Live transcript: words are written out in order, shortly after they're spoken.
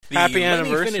Happy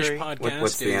anniversary. Finish podcast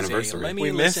What's the anniversary? Lemmy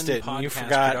We missed Listen it, and you podcast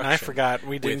forgot, and I production forgot.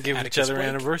 We didn't with give each Atticus other Blake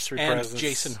anniversary and presents.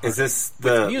 Jason Hart. Is this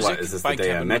With the music what? Is this by the day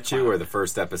I Kevin met you, MacLeod. or the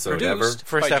first episode ever? Produced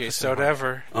First by episode Jason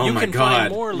ever. Hart. Oh You my can God!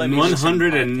 find more Lemmy Listen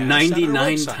 199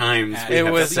 podcasts on our times website we It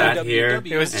have was- sat here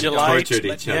It was and July. tortured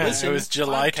each Yeah, other. it was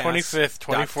July Podcast 25th,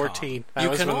 2014. That You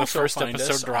was can when the also first find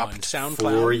episode us dropped. on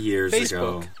SoundCloud, 4 years Facebook,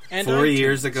 ago. and 4 iTunes.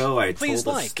 years ago, I Please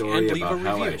told a like story and leave about a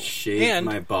how I review. shaved And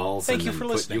my balls thank and you then for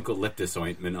put listening. eucalyptus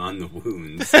ointment on the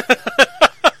wounds. Do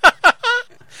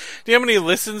you know how many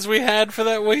listens we had for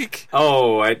that week?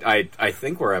 Oh, I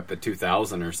think we're up at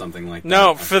 2,000 or something like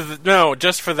that. No,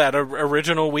 just for that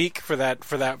original week, for that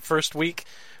first week.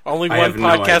 Only I one have no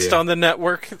podcast idea. on the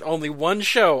network. Only one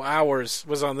show, ours,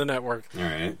 was on the network. All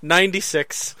right.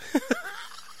 96.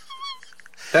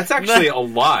 That's actually a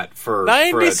lot for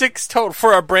 96 total.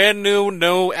 For a brand new,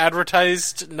 no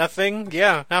advertised, nothing.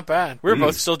 Yeah, not bad. We were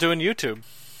both still doing YouTube.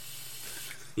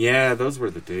 Yeah, those were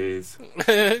the days.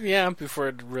 Yeah, before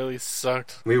it really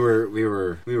sucked. We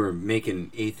were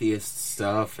making atheist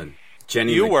stuff, and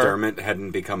Jenny You were. McDermott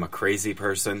hadn't become a crazy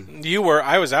person. You were.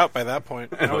 I was out by that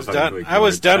point. I was love how you done. I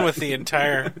was ignored done that. with the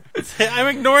entire. I'm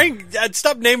ignoring.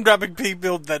 Stop name dropping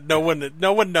people that no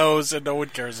one knows and no one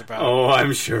cares about. Oh,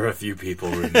 I'm sure a few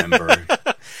people remember.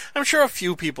 I'm sure a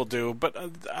few people do, but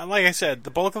like I said,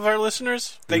 the bulk of our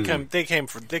listeners they come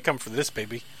for this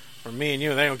baby. For me and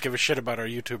you, they don't give a shit about our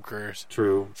YouTube careers.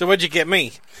 True. So what'd you get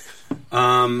me?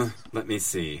 Let me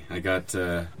see. I got.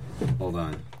 Hold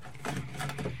on.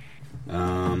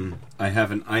 I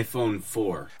have an iPhone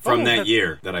 4 from that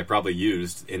year that I probably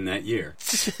used in that year.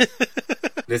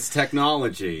 This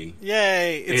technology.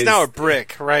 Yay! It's is- now a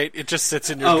brick, right? It just sits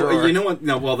in your drawer. Oh, you know what?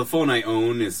 No, well, the phone I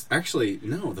own is actually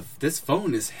no. This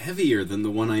phone is heavier than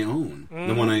the one I own.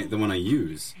 The one I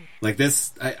use. Like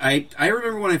this, I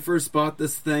remember when I first bought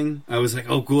this thing. I was like,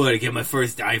 oh, good, I get my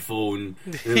first iPhone.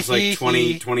 And it was like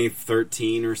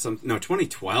 2013 or something. No,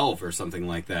 2012 or something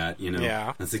like that. You know.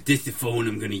 Yeah. I was like, this is the phone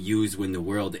I'm going to use when the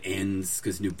world ends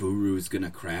because Nibiru's going to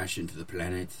crash into the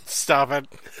planet. Stop it.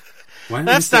 Why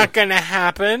That's not going to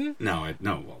happen. No.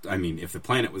 Well, I mean, if a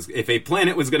planet was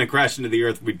going to crash into the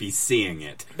Earth, we'd be seeing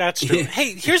it. That's true.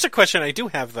 Hey, here's a question I do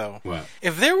have, though. What?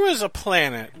 If there was a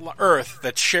planet, Earth,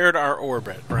 that shared our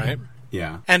orbit, right?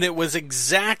 Yeah. And it was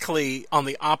exactly on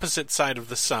the opposite side of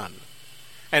the sun,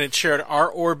 and it shared our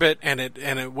orbit, and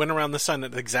it went around the sun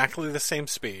at exactly the same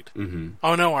speed. Mm-hmm.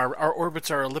 Oh no, our orbits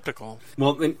are elliptical.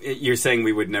 Well, then you're saying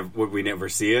would we never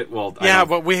see it? Well, Yeah,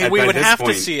 but we would have to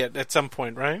point, see it at some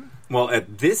point, right?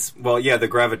 Yeah, the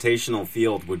gravitational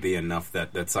field would be enough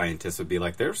that scientists would be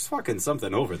like, there's fucking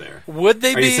something over there. Would they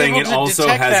Are you be saying able it to also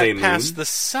detect has that a moon? past the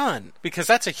sun? Because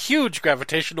that's a huge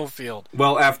gravitational field.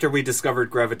 Well, after we discovered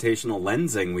gravitational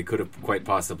lensing, we could have quite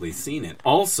possibly seen it.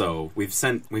 Also, we've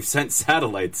sent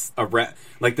satellites around.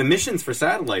 Like the missions for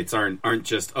satellites aren't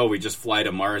just we just fly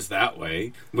to Mars that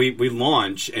way. We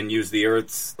launch and use the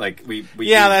Earth's we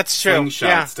Yeah, use that's true. slingshots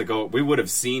Yeah. to go. We would have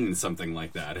seen something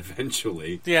like that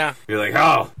eventually. Yeah. You're like,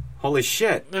 oh, holy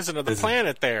shit! There's another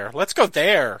planet there. Let's go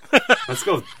there. Let's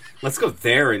go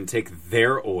there and take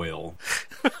their oil.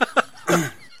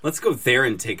 Let's go there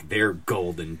and take their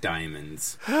gold and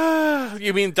diamonds.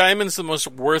 You mean diamond's the most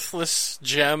worthless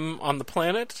gem on the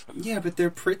planet? Yeah, but they're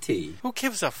pretty. Who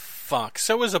gives a fuck?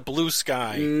 So is a blue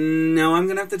sky. No, I'm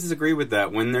gonna have to disagree with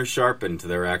that. When they're sharpened,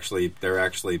 they're actually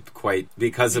quite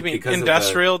because You mean of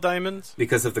industrial diamonds?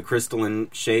 because of the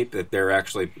crystalline shape that they're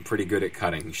actually pretty good at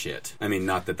cutting shit. I mean,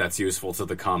 not that that's useful to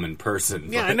the common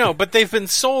person. Yeah, but- I know, but they've been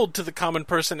sold to the common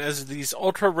person as these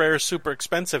ultra-rare, super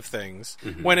expensive things,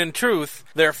 when in truth,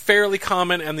 they're fairly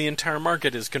common and the entire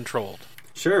market is controlled.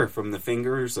 Sure, from the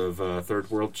fingers of third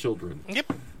world children.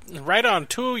 Yep. Right on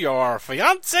to your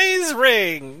fiance's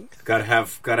ring. Gotta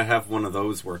have one of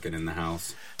those working in the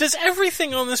house. Does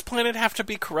everything on this planet have to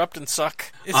be corrupt and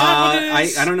suck? Is that what it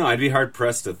is? I don't know. I'd be hard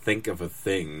pressed to think of a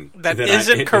thing that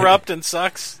isn't corrupt and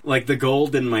sucks? Like the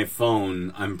gold in my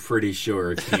phone, I'm pretty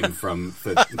sure came from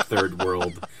the third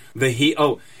world.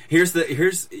 We're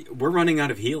running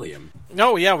out of helium.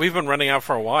 Oh, yeah, we've been running out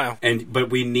for a while. But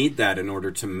we need that in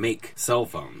order to make cell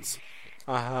phones.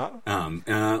 Uh-huh.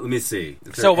 Let me see.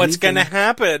 So what's going to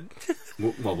happen?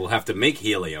 Well, we'll have to make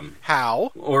helium.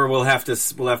 How? Or we'll have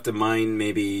to mine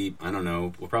maybe, I don't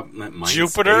know, we'll probably mine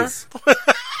Jupiter? space.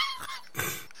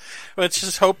 Let's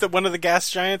just hope that one of the gas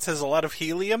giants has a lot of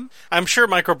helium. I'm sure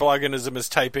microbloganism is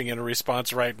typing in a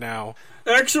response right now.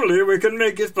 Actually, we can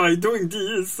make it by doing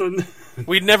this. And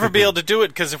We'd never be able to do it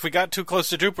because if we got too close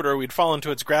to Jupiter, we'd fall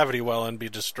into its gravity well and be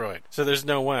destroyed. So there's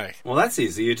no way. Well, that's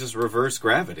easy. You just reverse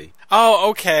gravity. Oh,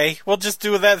 okay. We'll just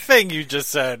do that thing you just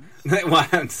said. Well,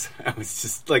 I was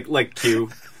just like Q.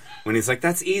 When he's like,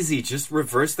 that's easy, just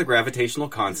reverse the gravitational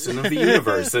constant of the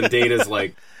universe. And Data's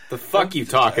like, the fuck you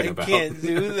talking about? I can't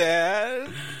do that.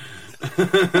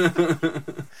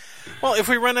 Well, if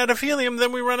we run out of helium,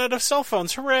 then we run out of cell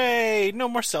phones. Hooray! No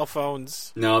more cell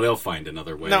phones. No, they'll find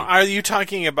another way. Now, are you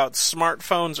talking about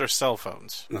smartphones or cell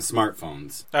phones? No,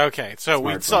 smartphones. Okay, so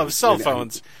we'd still have cell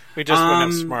phones. We just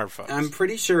wouldn't have smartphones. I'm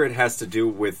pretty sure it has to do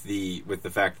with the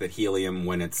fact that helium,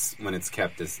 when it's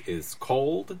kept, is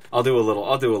cold. I'll do a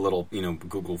little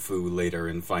Google foo later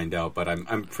and find out. But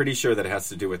I'm pretty sure that it has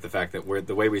to do with the fact that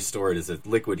the way we store it is that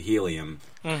liquid helium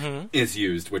is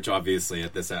used, which obviously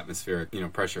at this atmospheric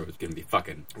pressure is going to be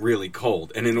fucking really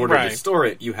cold. And in order to store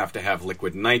it, you have to have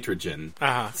liquid nitrogen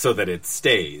so that it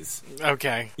stays.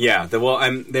 Okay. Yeah.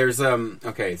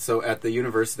 Okay. So at the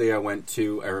university I went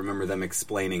to, I remember them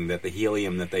explaining that the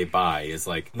helium that they buy is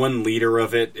like 1 liter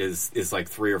of it is like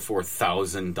 $3,000 or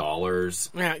 $4,000.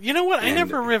 Yeah, you know what? I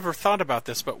never ever thought about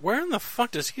this, but where in the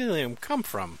fuck does helium come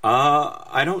from?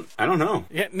 I don't know.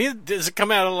 Yeah, neither does it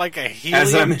come out of like a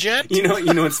helium jet?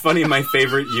 You know, it's funny. My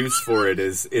favorite use for it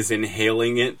is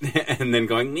inhaling it and then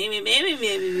going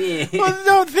me. Well,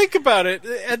 no, think about it.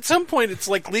 At some point, it's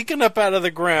like leaking up out of the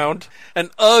ground,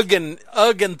 and Ugg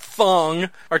and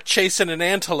Thong are chasing an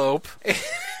antelope.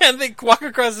 And they walk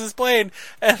across this plane,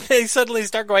 and they suddenly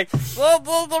start going, and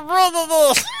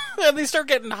they start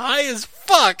getting high as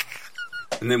fuck.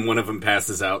 And then one of them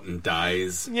passes out and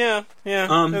dies. Yeah.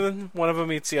 And then one of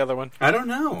them eats the other one. I don't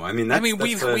know. I mean,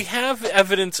 we have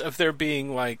evidence of there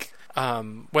being like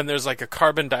when there's like a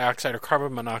carbon dioxide or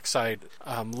carbon monoxide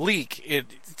leak, it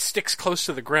sticks close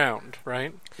to the ground,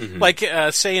 right? Mm-hmm. Like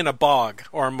say in a bog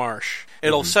or a marsh.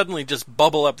 It'll suddenly just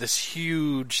bubble up this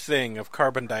huge thing of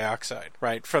carbon dioxide,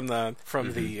 right, from the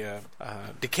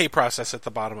decay process at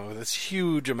the bottom of it. This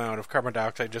huge amount of carbon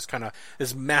dioxide, just kind of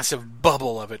this massive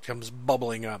bubble of it comes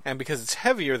bubbling up, and because it's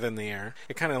heavier than the air,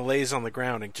 it kind of lays on the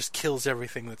ground and just kills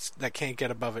everything that can't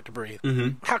get above it to breathe.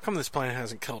 Mm-hmm. How come this planet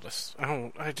hasn't killed us?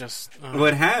 Well,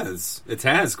 it has. It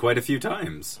has quite a few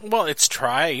times. Well, it's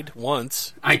tried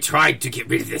once. I tried to get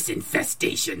rid of this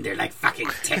infestation. They're like fucking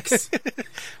ticks.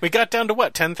 We got down to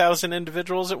what, 10,000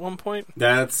 individuals at one point?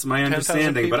 That's my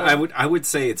understanding, but I would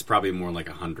say it's probably more like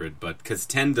 100, but because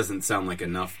 10 doesn't sound like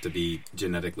enough to be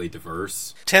genetically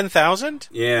diverse. 10,000?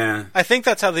 Yeah. I think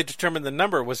that's how they determined the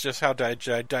number, was just how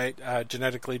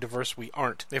genetically diverse we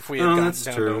aren't. If we had gotten that's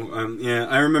down true. Yeah,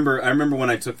 I remember when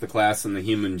I took the class on the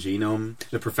human genome,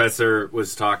 the professor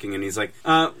was talking and he's like,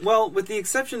 well, with the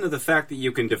exception of the fact that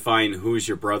you can define who's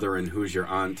your brother and who's your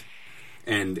aunt,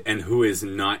 and who is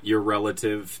not your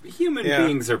relative, human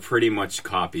beings are pretty much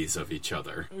copies of each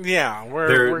other. Yeah,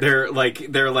 they're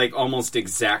like almost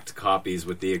exact copies,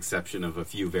 with the exception of a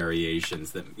few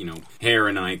variations that hair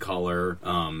and eye color,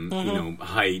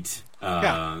 height.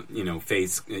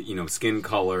 Face, skin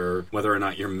color, whether or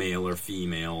not you're male or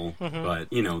female, but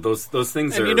those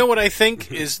things are. And you know what I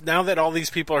think is, now that all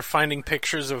these people are finding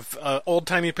pictures of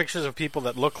old-timey pictures of people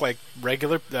that look like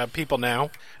regular people now,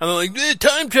 and they're like,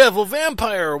 time travel,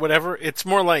 vampire, or whatever. It's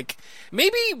more like,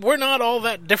 maybe we're not all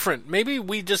that different. Maybe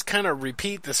we just kind of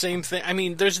repeat the same thing. I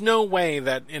mean, there's no way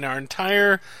that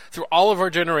through all of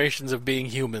our generations of being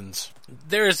humans,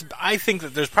 I think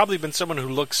that there's probably been someone who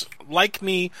looks like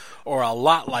me or a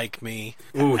lot like me.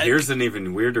 Ooh, here's an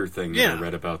even weirder thing that I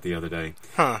read about the other day.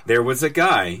 Huh. There was a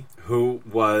guy who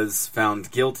was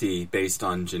found guilty based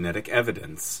on genetic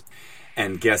evidence.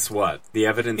 And guess what? The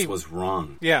evidence was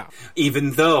wrong. Yeah.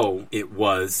 Even though it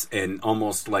was an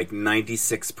almost like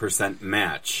 96%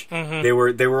 match, they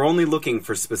were only looking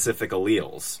for specific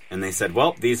alleles, and they said,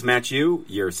 "Well, these match you.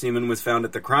 Your semen was found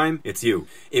at the crime. It's you."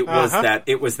 It was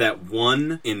that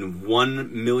 1 in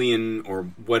 1 million or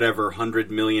whatever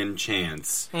 100 million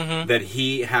chance that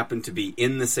he happened to be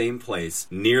in the same place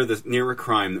near a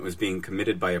crime that was being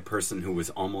committed by a person who was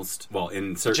almost, well,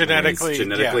 in certain ways,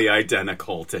 genetically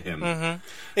identical to him.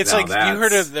 It's like, you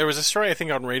heard there was a story, I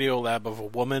think, on Radiolab of a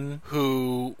woman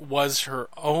who was her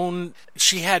own.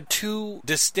 She had 2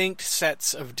 distinct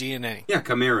sets of DNA. Yeah,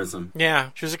 chimerism.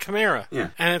 Yeah, she was a chimera. Yeah.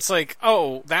 And it's like,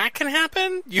 oh, that can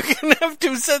happen? You can have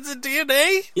 2 sets of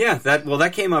DNA? Yeah,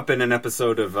 that came up in an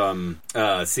episode of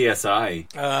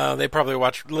CSI. They probably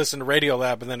listened to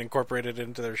Radiolab and then incorporated it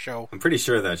into their show. I'm pretty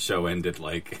sure that show ended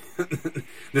like...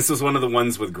 This was one of the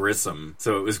ones with Grissom,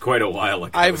 so it was quite a while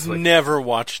ago. I've never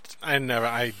watched... I don't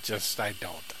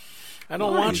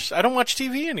watch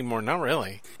TV anymore. Not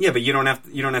really. Yeah, but you don't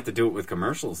have to do it with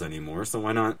commercials anymore. So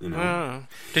why not?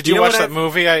 Did you watch that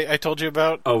movie I told you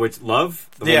about? Oh, it's Love.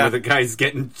 The one where the guy's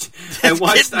getting. I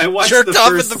watched jerked the off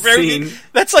first at the very scene.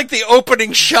 That's like the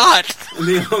opening shot.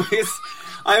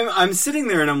 I'm sitting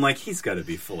there and I'm like, he's got to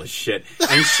be full of shit.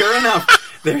 And sure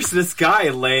enough, there's this guy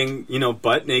laying,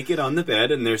 butt naked on the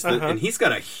bed, and and he's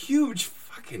got a huge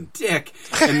fucking dick,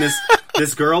 and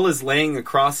this girl is laying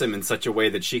across him in such a way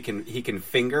that he can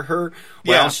finger her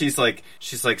while she's like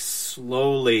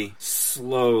slowly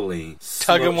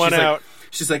tugging one out.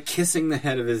 She's like kissing the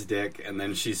head of his dick, and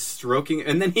then she's stroking,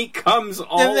 and then he comes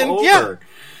all over. Yeah.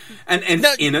 And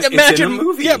now, it's in a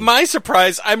movie. Yeah, my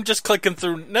surprise, I'm just clicking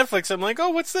through Netflix. I'm like, oh,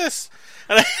 what's this?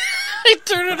 And I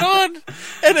turn it on,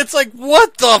 and it's like,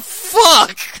 what the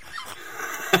fuck?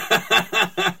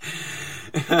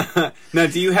 Now,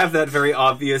 do you have that very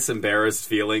obvious embarrassed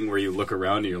feeling where you look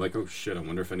around and you're like, oh shit, I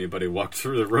wonder if anybody walked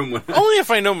through the room with Only if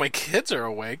I know my kids are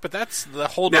awake, but that's the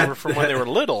holdover from when they were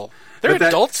little. They're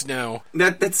adults now.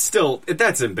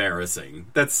 That's embarrassing.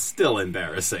 That's still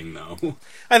embarrassing, though.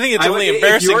 I think it's only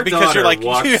embarrassing because you're like,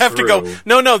 you have to go,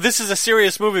 no, this is a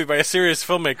serious movie by a serious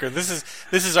filmmaker. This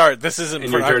is art. This isn't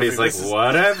pornography. And your dirty's like,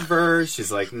 whatever. She's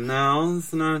like, no,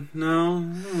 it's not, no.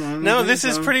 No, this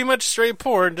is pretty much straight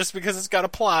porn just because it's got a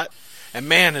plot. And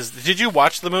man, did you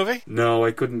watch the movie? No,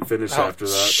 I couldn't finish after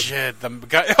that. Shit, the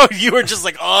guy, you were just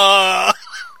like, oh.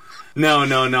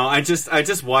 No. I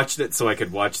just watched it so I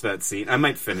could watch that scene. I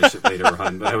might finish it later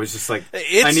on, but I was just like,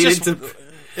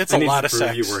 It's a lot of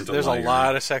sex. There's a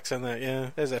lot of sex in that, yeah.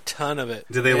 There's a ton of it.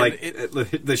 Do they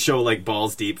the show like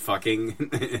balls deep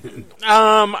fucking?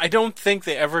 I don't think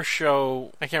they ever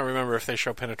show. I can't remember if they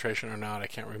show penetration or not. I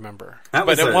can't remember.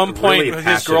 But at one point, really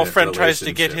his girlfriend tries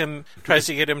to get him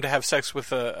to have sex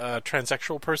with a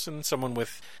transsexual person, someone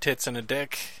with tits and a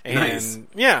dick. And nice.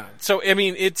 Yeah. So I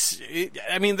mean,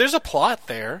 there's a plot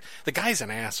there. The guy's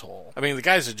an asshole. I mean, the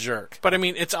guy's a jerk. But I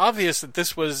mean, it's obvious that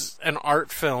this was an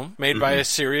art film made by a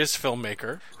serious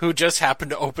filmmaker who just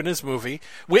happened to open his movie,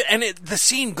 and the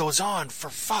scene goes on for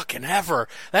fucking ever.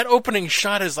 That opening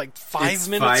shot is like 5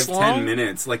 minutes long. 10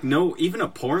 minutes. Like, no, even a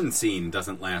porn scene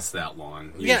doesn't last that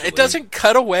long. Usually. Yeah, it doesn't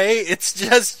cut away. It's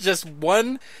just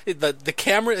one. The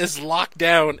camera is locked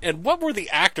down. And what were the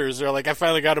actors? They're like, I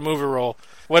finally got a movie role.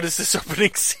 What is this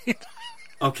opening scene?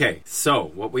 Okay, so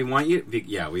what we want you,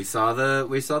 we saw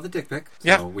the dick pic. So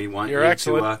yeah, we want you're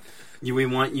excellent. We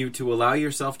want you to allow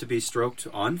yourself to be stroked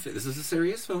on. This is a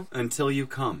serious film until you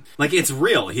come. Like, it's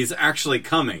real. He's actually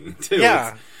coming too.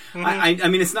 Yeah. I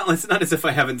mean, it's not as if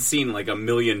I haven't seen like a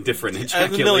million different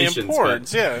ejaculations. A million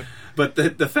porns, yeah. But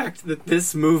the fact that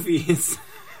this movie is.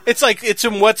 It's like, it's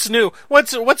in What's New.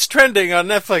 What's trending on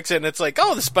Netflix, and it's like,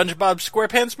 oh, the SpongeBob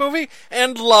SquarePants movie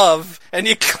and Love, and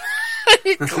you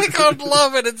click on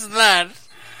Love, and it's that.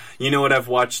 You know what I've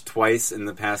watched twice in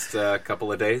the past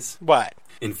couple of days? What?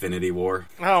 Infinity War.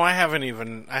 Oh, I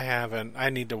haven't. I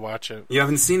need to watch it. You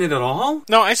haven't seen it at all?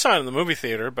 No, I saw it in the movie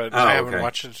theater, but I haven't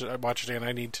watched it again.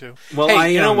 I need to. Well,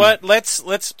 hey, you know what? Let's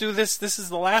do this. This is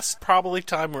the last probably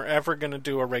time we're ever going to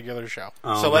do a regular show.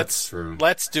 Oh, so that's true.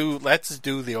 Let's do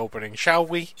the opening, shall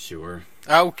we? Sure.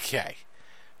 Okay.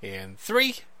 In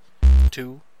 3,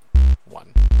 2,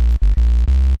 1.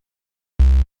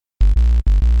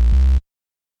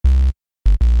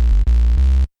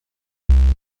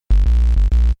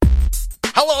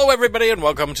 Hello, everybody, and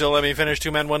welcome to Let Me Finish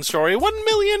 2 Men, 1 Story, 1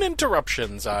 Million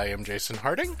Interruptions. I am Jason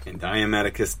Harding. And I am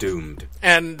Atticus Doomed.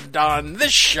 And on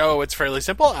this show, it's fairly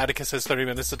simple. Atticus has 30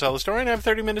 minutes to tell a story, and I have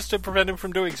 30 minutes to prevent him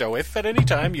from doing so. If at any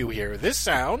time you hear this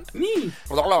sound, me,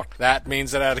 that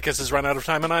means that Atticus has run out of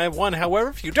time and I have won. However,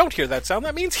 if you don't hear that sound,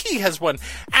 that means he has won.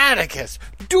 Atticus,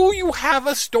 do you have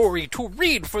a story to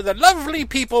read for the lovely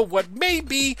people? What may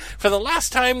be, for the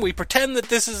last time, we pretend that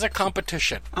this is a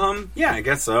competition. Yeah, I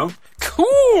guess so.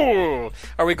 Cool.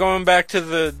 Are we going back to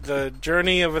the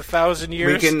journey of 1,000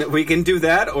 years? We can do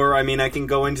that, or I mean, I can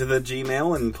go into the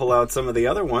Gmail and pull out some of the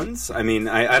other ones. I mean,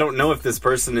 I don't know if this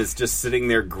person is just sitting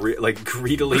there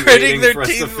greedily waiting for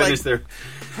us to finish their.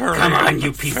 Come on,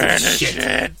 you piece of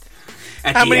shit!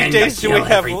 How many days do we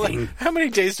have? How many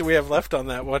days do we have left on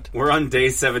that one? We're on day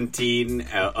 17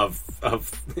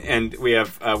 and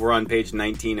we're on page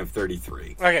 19 of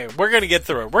 33. Okay, we're gonna get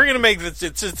through it. We're gonna make this.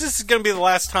 This is gonna be the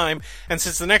last time. And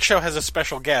since the next show has a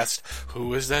special guest,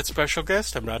 who is that special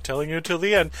guest? I'm not telling you till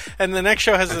the end. And the next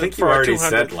show has. I think you already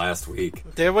said last week.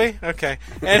 Did we? Okay.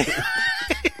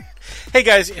 Hey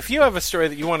guys, if you have a story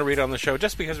that you want to read on the show,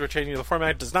 just because we're changing the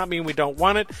format does not mean we don't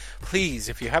want it. Please,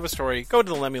 if you have a story, go to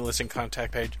the Lemme Listen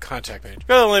contact page. Go to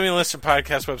the Lemme Listen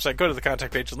podcast website, go to the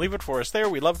contact page and leave it for us there.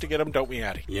 We love to get them, don't we,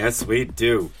 Addie? Yes, we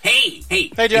do. Hey,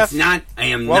 Jeff. I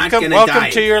am not going to die.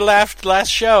 Welcome to your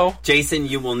last show. Jason,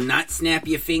 you will not snap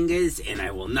your fingers and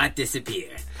I will not disappear.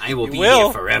 I will be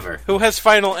here forever. Who has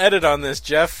final edit on this,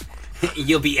 Jeff?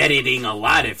 You'll be editing a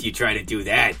lot if you try to do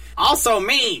that. Also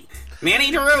me,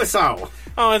 Manny DeRusso.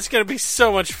 Oh, it's going to be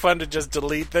so much fun to just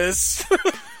delete this.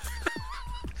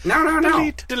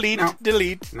 No.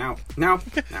 Delete. No.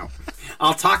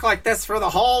 I'll talk like this for the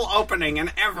whole opening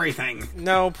and everything.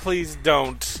 No, please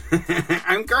don't.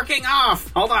 I'm jerking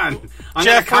off. Hold on. I'm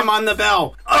Jeff, gonna come on the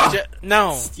bell.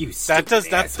 No, You that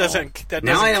doesn't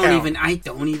now I don't count. I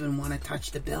don't even want to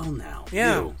touch the bell now.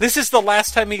 Yeah, Ew. this is the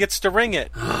last time he gets to ring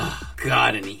it.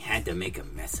 God, and he had to make a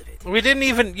mess of it. We didn't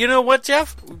even. You know what,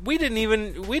 Jeff? We didn't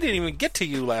even get to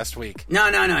you last week. No,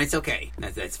 it's okay.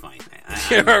 That's fine.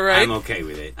 You're all right. I'm okay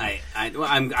with it.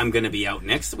 I'm gonna be out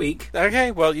next week.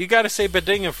 Okay, well, you got to say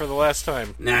Badinga for the last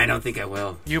time. Nah, I don't think I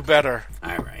will. You better.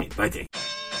 All right, but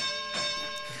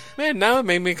Man, now it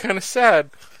made me kind of sad.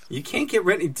 you can't get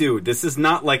ready, dude. This is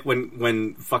not like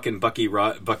when fucking Bucky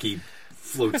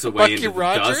floats away Bucky into the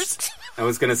Rogers? dust. I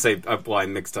was gonna say, well, I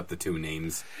mixed up the two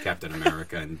names, Captain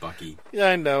America and Bucky. Yeah,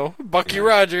 I know. Bucky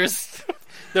Rogers.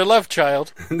 Their love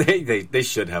child. They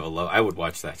should have a love. I would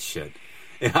watch that shit.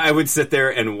 I would sit there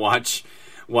and watch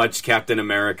Captain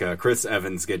America, Chris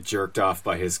Evans, get jerked off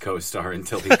by his co-star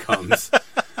until he comes.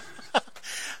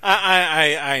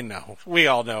 I know. We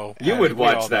all know. You would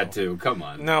watch that too. Come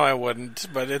on. No, I wouldn't,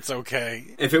 but it's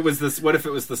okay. If it was this, what if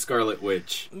it was the Scarlet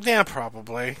Witch? Yeah,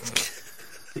 probably.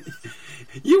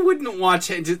 You wouldn't watch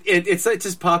it. It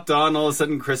just popped on. All of a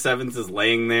sudden, Chris Evans is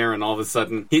laying there, and all of a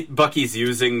sudden, Bucky's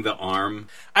using the arm.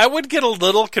 I would get a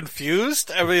little confused.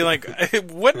 I mean, like,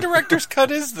 what director's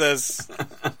cut is this?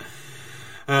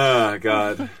 Oh,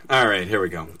 God. All right, here we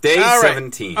go. Day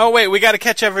 17. Oh, wait, we got to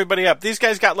catch everybody up. These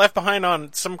guys got left behind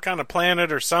on some kind of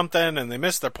planet or something, and they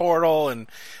missed their portal, and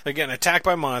they're getting attacked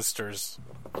by monsters.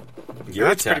 You're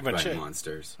That's attacked pretty much by it.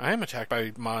 monsters. I am attacked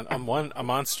by a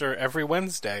monster every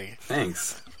Wednesday.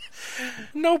 Thanks.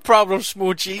 No problem,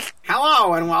 Smoochie.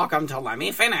 Hello, and welcome to Let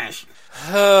Me Finish.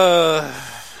 Uh,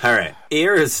 All right,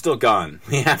 Ear is still gone.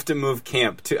 We have to move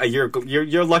camp to.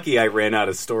 You're lucky I ran out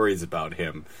of stories about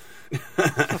him.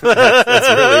 That's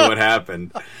really what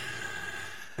happened.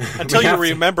 Until you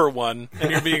remember one, and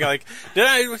you're being like,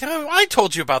 I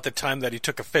told you about the time that he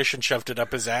took a fish and shoved it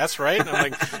up his ass, right? And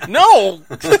I'm like, no!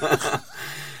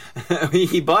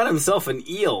 He bought himself an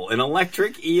eel, an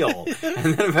electric eel.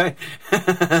 And then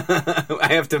I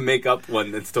have to make up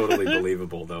one that's totally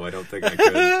believable, though. I don't think I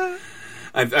could.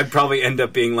 I'd probably end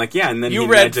up being like, yeah, and then you he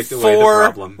read magicked away the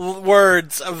problem. 4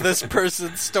 words of this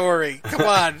person's story. Come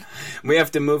on. We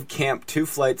have to move camp 2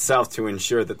 flights south to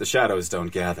ensure that the shadows don't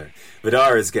gather.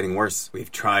 Vidar is getting worse.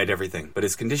 We've tried everything, but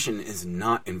his condition is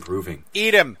not improving.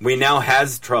 Eat him. We now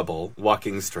has trouble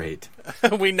walking straight.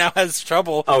 We now has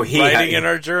trouble writing in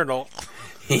our journal.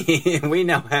 We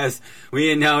now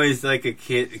is like a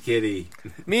kitty.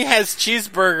 Me has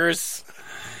cheeseburgers.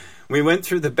 We went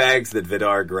through the bags that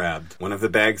Vidar grabbed. One of the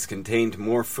bags contained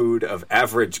more food of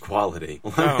average quality.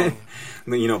 Oh.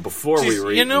 Before we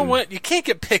were eating... You know what? You can't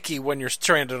get picky when you're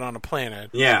stranded on a planet.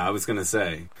 Yeah, I was going to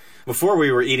say. Before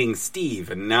we were eating Steve,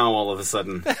 and now all of a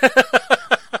sudden...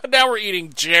 Now we're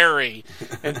eating Jerry.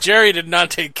 And Jerry did not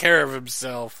take care of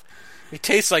himself. He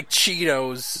tastes like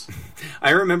Cheetos.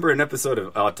 I remember an episode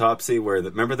of Autopsy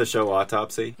remember the show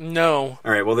Autopsy? No.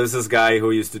 All right, well, there's this guy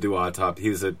who used to do autopsy. He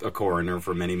was a coroner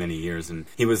for many, many years, and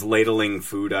he was ladling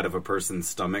food out of a person's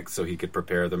stomach so he could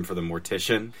prepare them for the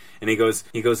mortician. And he goes,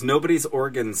 nobody's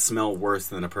organs smell worse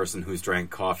than a person who's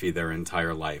drank coffee their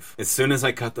entire life. As soon as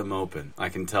I cut them open, I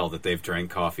can tell that they've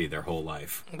drank coffee their whole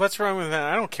life. What's wrong with that?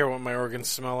 I don't care what my organs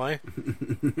smell like.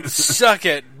 Suck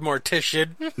it,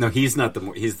 mortician. No, he's not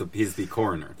he's the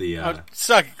coroner.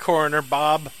 Suck it, coroner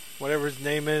Bob, whatever his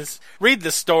name is. Read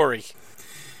the story.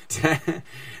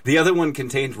 The other one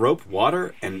contained rope,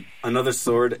 water, and another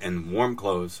sword and warm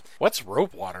clothes. What's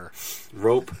rope water?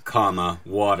 Rope,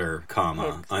 water,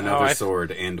 another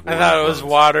sword and warm I thought it was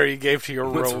clothes. Water you gave to your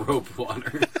What's rope. rope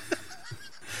water?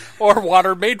 Or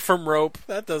water made from rope.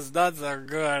 That does not sound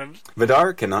good.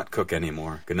 Vidar cannot cook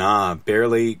anymore. Gna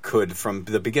barely could from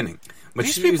the beginning. But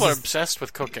These people are obsessed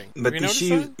with cooking. But Have you noticed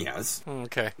that? Yes.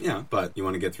 Okay. Yeah, but you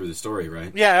want to get through the story,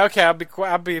 right? Yeah, okay,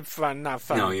 I'll be fun, not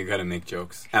fun. No, you gotta make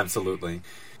jokes. Absolutely.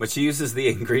 But she uses the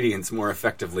ingredients more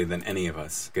effectively than any of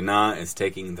us. Gna is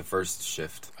taking the first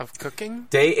shift. Of cooking?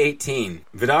 Day 18.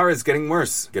 Vidar is getting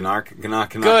worse. Gna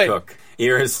cannot Good. cook.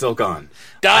 Ear is still gone.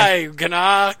 Die,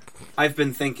 Gna! I've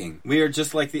been thinking. We are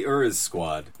just like the Urs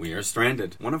squad. We are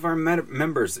stranded. One of our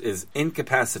members is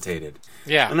incapacitated.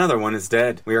 Yeah. Another one is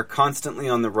dead. We are constantly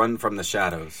on the run from the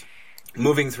shadows,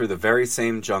 moving through the very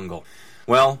same jungle.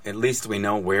 Well, at least we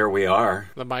know where we are.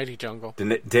 The mighty jungle.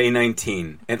 Day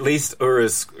 19. At least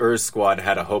Urs squad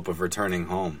had a hope of returning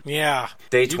home. Yeah.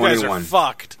 Day You 21. guys are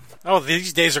fucked. Oh,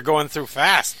 these days are going through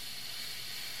fast.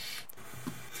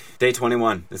 Day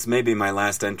 21. This may be my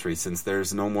last entry, since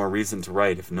there's no more reason to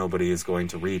write if nobody is going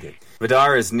to read it.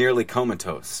 Vidar is nearly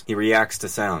comatose. He reacts to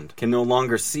sound, can no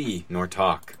longer see nor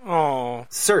talk. Oh.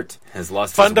 Cert has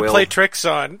lost Fun his to will. play tricks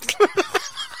on.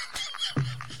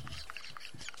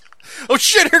 Oh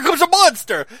shit, here comes a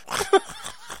monster!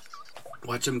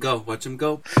 Watch him go, watch him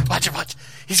go. Watch.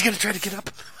 He's gonna try to get up.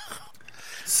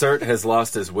 Cert has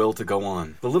lost his will to go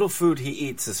on. The little food he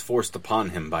eats is forced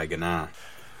upon him by Gana.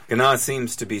 Gana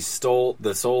seems to be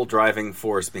the sole driving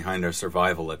force behind our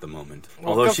survival at the moment.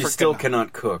 Well, although good she for still Gana.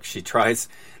 cannot cook, she tries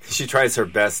her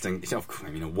best, and I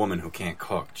mean, a woman who can't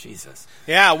cook, Jesus.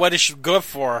 Yeah, what is she good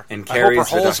for? And I hope her carries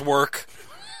holes Vidar. work.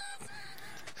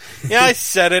 Yeah, I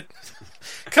said it.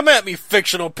 Come at me,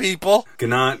 fictional people.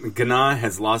 Gana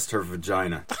has lost her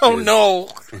vagina. Oh no.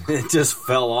 It just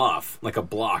fell off like a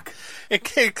block.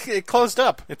 It closed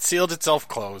up. It sealed itself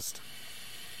closed.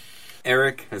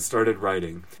 Eric has started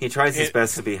writing. He tries his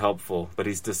best to be helpful, but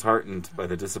he's disheartened by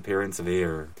the disappearance of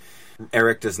Eir.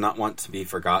 Eric does not want to be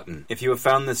forgotten. If you have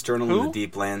found this journal in the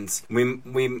deep lands,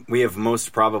 we have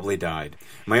most probably died.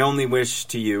 My only wish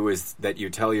to you is that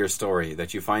you tell your story,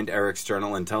 that you find Eric's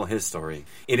journal and tell his story.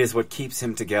 It is what keeps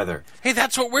him together. Hey,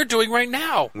 that's what we're doing right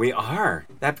now. We are.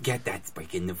 That's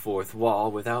breaking the fourth wall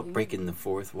without breaking the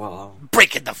fourth wall.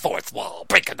 Breaking the fourth wall.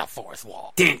 Breaking the fourth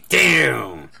wall.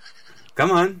 Damn. Come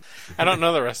on. I don't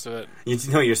know the rest of it. You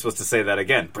know you're supposed to say that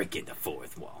again. Breaking the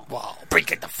fourth wall.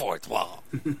 Breaking the fourth wall.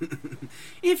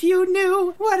 If you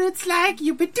knew what it's like,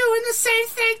 you'd be doing the same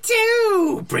thing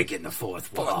too. Breaking the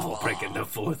fourth wall. Breaking the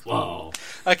fourth wall.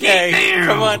 Okay,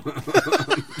 come on.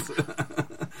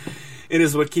 It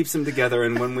is what keeps him together,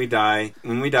 and when we die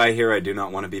here, I do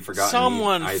not want to be forgotten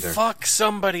Someone either. fuck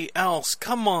somebody else.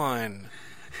 Come on.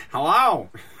 Hello?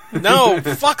 No,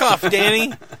 fuck off,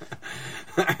 Danny.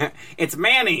 It's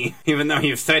Manny, even though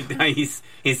he said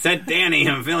Danny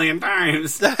a million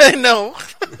times. I know.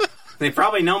 They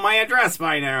probably know my address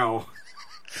by now.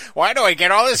 Why do I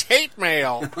get all this hate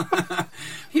mail?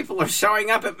 People are showing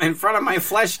up in front of my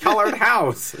flesh-colored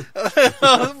house.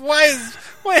 Why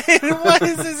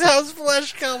is this house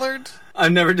flesh-colored?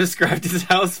 I've never described his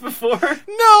house before.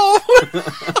 No!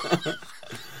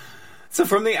 So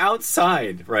from the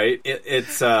outside, right,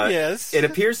 it's yes. It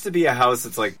appears to be a house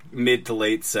that's like mid to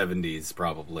late 70s,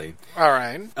 probably. All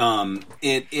right.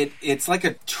 It's like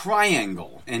a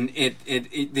triangle, and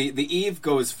the eave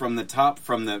goes from the top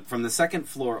from the second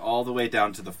floor all the way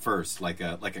down to the first, like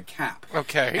a cap.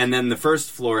 Okay. And then the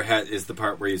first floor is the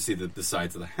part where you see the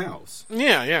sides of the house.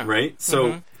 Yeah. Right.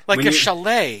 So. Like a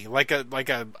chalet, like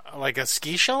a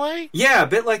ski chalet. Yeah, a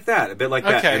bit like that.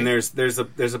 Okay. And there's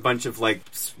a bunch of like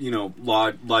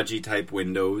lodgy type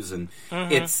windows, and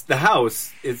it's the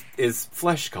house is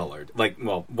flesh colored, like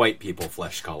white people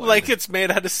flesh colored, like it's made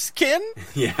out of skin.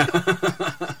 Yeah.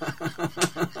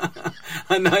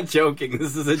 I'm not joking.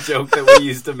 This is a joke that we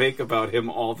used to make about him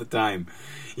all the time.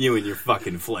 You and your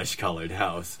fucking flesh colored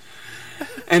house.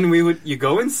 And you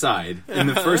go inside, and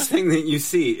the first thing that you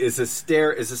see is a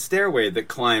stairway that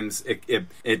climbs.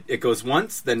 It goes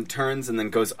once, then turns, and then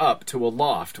goes up to a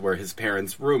loft where his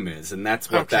parents' room is, and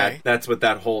that's what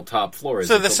that whole top floor is.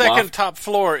 So it's the a second loft top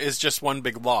floor is just one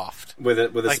big loft with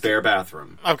a spare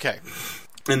bathroom. Okay.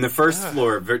 And the first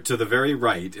floor, to the very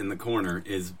right in the corner,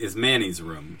 is Manny's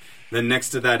room. Then next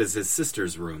to that is his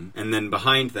sister's room, and then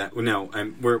behind that,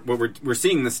 we're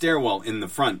seeing the stairwell in the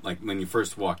front, like when you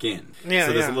first walk in. Yeah.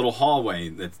 So there's a little hallway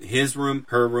that's his room,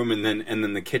 her room, and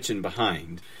then the kitchen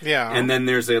behind. Yeah. And then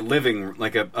there's a living,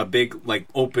 like a big, like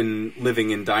open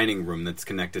living and dining room that's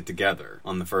connected together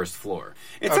on the first floor.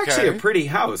 It's actually a pretty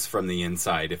house from the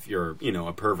inside if you're,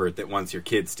 a pervert that wants your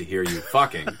kids to hear you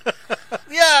fucking.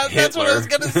 Yeah, that's what I was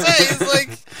gonna say. It's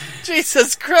like,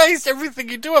 Jesus Christ, everything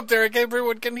you do up there,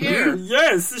 everyone can hear.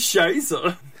 Yes, Scheisse.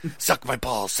 Suck my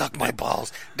balls.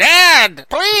 Dad,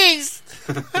 please!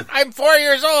 I'm 4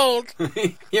 years old.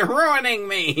 You're ruining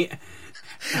me.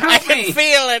 I can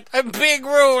feel it. I'm being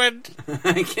ruined.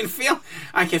 I can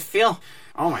feel.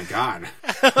 Oh my God.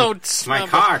 Oh, my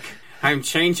cock. I'm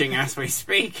changing as we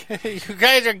speak. You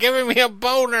guys are giving me a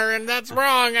boner, and that's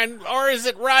wrong, or is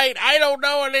it right? I don't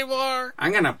know anymore.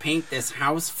 I'm gonna paint this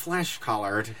house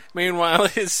flesh-colored. Meanwhile,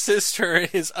 his sister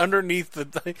is underneath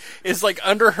is like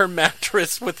under her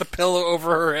mattress with the pillow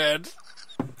over her head.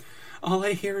 All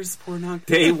I hear is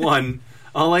pornography. Day one.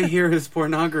 All I hear is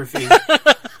pornography.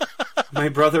 My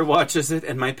brother watches it,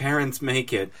 and my parents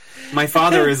make it. My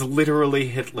father is literally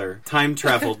Hitler. Time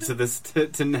traveled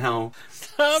to now.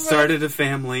 Started a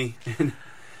family.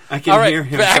 I can hear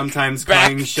him sometimes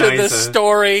crying, Back to the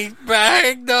story.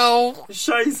 No.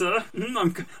 Scheiße.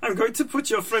 I'm going to put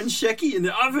your friend Shecky in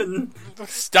the oven.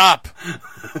 Stop.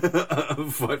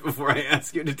 What, before I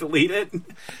ask you to delete it?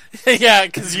 Yeah,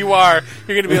 because you are.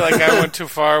 You're going to be like, I went too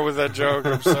far with that joke.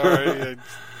 I'm sorry.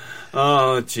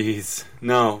 Oh, jeez.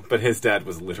 No, but his dad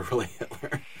was literally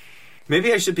Hitler.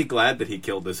 Maybe I should be glad that he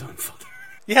killed his own father.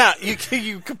 Yeah,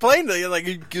 you complain that you're like,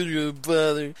 you killed your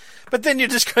father. But then you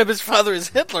describe his father as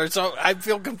Hitler, so I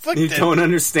feel conflicted. You don't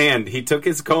understand. He took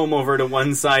his comb over to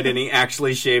one side and he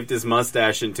actually shaved his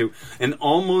mustache into an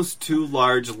almost too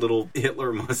large little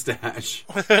Hitler mustache.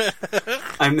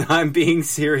 I'm being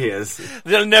serious.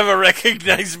 They'll never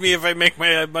recognize me if I make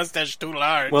my mustache too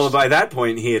large. Well, by that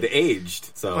point, he had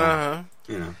aged, so,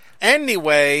 you know.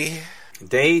 Anyway.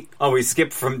 We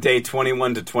skipped from day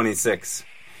 21 to 26.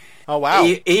 Oh, wow.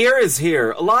 Eir is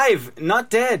here, alive, not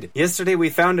dead. Yesterday we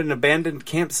found an abandoned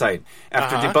campsite.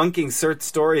 After debunking Surt's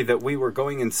story that we were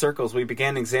going in circles, we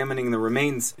began examining the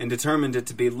remains and determined it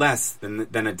to be less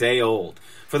than a day old.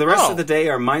 For the rest of the day,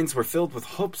 our minds were filled with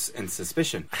hopes and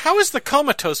suspicion. How is the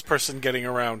comatose person getting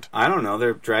around? I don't know.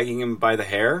 They're dragging him by the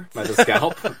hair, by the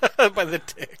scalp. By the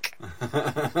dick.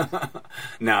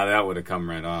 No, that would have come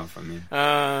right off. I mean,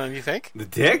 you think? The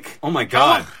dick? Oh, my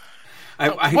God.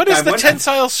 What is the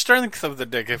tensile strength of the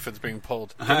dick if it's being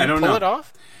pulled? I don't know. Pull it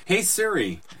off? Hey,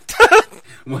 Siri.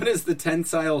 What is the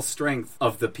tensile strength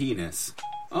of the penis?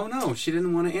 Oh, no, she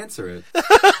didn't want to answer it.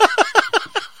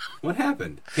 What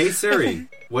happened? Hey, Siri.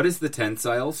 What is the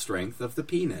tensile strength of the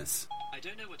penis? I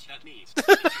don't know what that means. If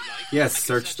you like, yes,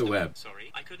 search the web.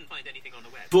 Sorry, I couldn't find anything on the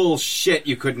web. Bullshit,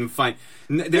 you couldn't find...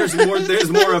 There's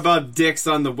more about dicks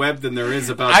on the web than there is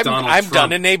about Donald Trump. I'm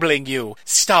done enabling you.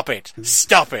 Stop it.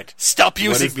 Stop it. Stop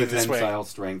using me this way. What is the tensile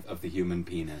strength of the human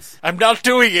penis? I'm not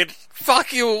doing it.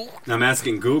 Fuck you. I'm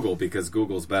asking Google because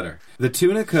Google's better. The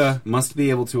tunica must be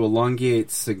able to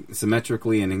elongate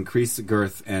symmetrically and increase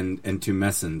girth and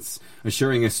tumescence,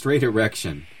 assuring a straight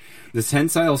erection. The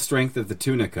tensile strength of the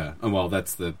tunica,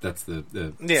 that's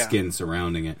the skin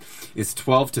surrounding it, is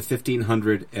 12 to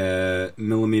 1500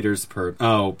 millimeters per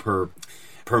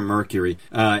mercury.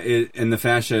 And the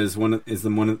fascia is one of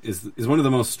the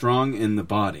most strong in the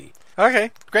body.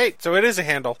 Okay, great. So it is a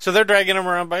handle. So they're dragging him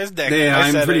around by his dick. Yeah,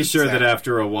 I'm pretty sure that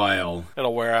after a while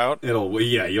it'll wear out.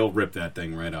 You'll rip that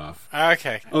thing right off.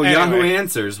 Okay. Oh, anyway. Yahoo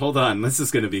Answers. Hold on, this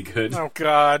is going to be good. Oh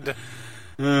God.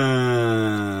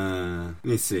 Let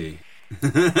me see.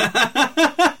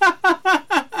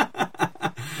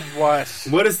 What?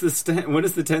 What is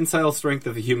the tensile strength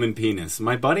of a human penis?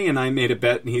 My buddy and I made a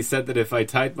bet, and he said that if I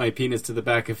tied my penis to the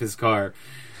back of his car,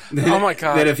 oh my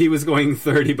God, that if he was going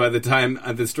 30 by the time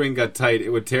the string got tight, it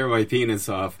would tear my penis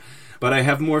off. But I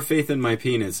have more faith in my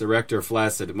penis, erect or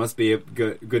flaccid. It must be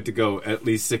good to go, at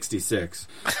least 66.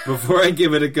 Before I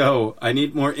give it a go, I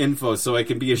need more info so I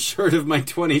can be assured of my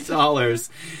 $20.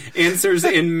 Answers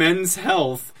in Men's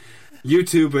Health.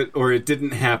 YouTube it or it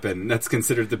didn't happen. That's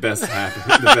considered the best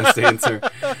answer.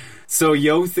 So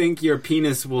yo think your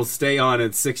penis will stay on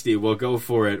at 60. Well, go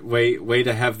for it. Wait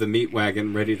to have the meat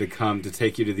wagon ready to come to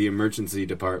take you to the emergency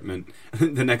department.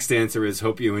 The next answer is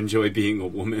hope you enjoy being a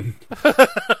woman.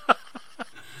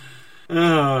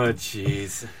 Oh,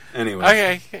 jeez. Anyway.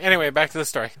 Okay. Anyway, back to the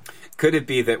story. Could it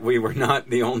be that we were not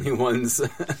the only ones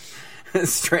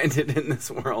stranded in this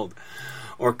world?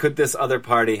 Or could this other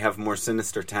party have more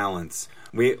sinister talents?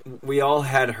 We all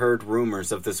had heard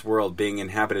rumors of this world being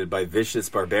inhabited by vicious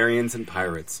barbarians and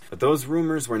pirates, but those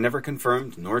rumors were never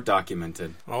confirmed nor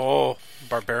documented. Oh,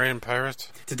 barbarian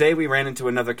pirates? Today we ran into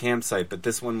another campsite, but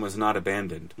this one was not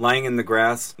abandoned. Lying in the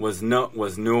grass was no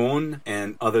one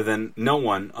other than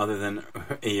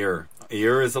Eir.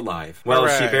 Eir is alive. Well,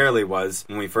 Hooray. She barely was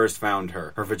when we first found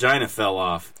her. Her vagina fell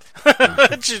off.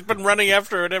 She's been running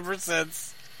after it ever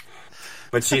since.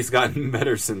 But she's gotten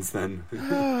better since then.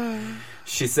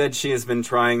 She said she has been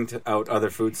trying out other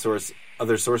sources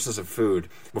of food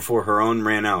before her own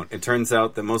ran out. It turns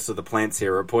out that most of the plants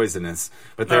here are poisonous,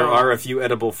 but there are a few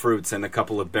edible fruits and a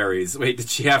couple of berries. Wait, did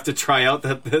she have to try out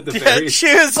the berries?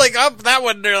 She was like, that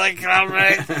one. They're like, all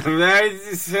right.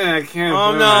 I can't.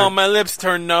 Oh no, my lips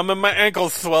turned numb and my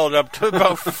ankles swelled up to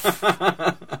about.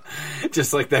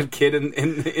 Just like that kid in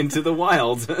Into the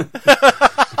Wild. Oh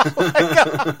my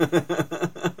God.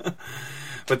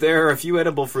 But there are a few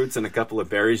edible fruits and a couple of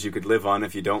berries you could live on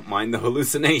if you don't mind the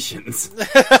hallucinations.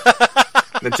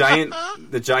 The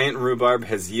giant rhubarb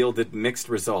has yielded mixed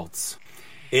results.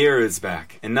 Eir is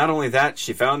back. And not only that,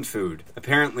 she found food.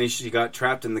 Apparently, she got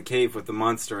trapped in the cave with the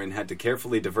monster and had to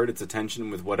carefully divert its attention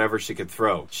with whatever she could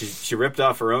throw. She ripped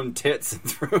off her own tits and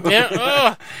threw them.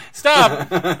 Yeah,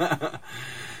 stop!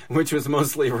 which was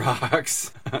mostly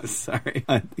rocks. Sorry,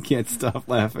 I can't stop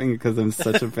laughing because I'm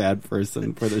such a bad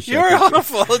person for the You're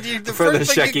awful. The for the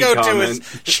first thing you Shecky go comment.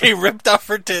 to is she ripped off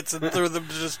her tits and threw them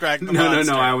to distract the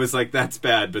monster. No. I was like, that's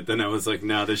bad, but then I was like,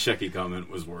 no, the Shecky comment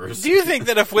was worse. Do you think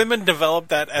that if women develop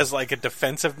that as like a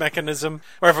defensive mechanism,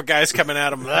 or if a guy's coming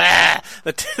at them,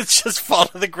 the tits just fall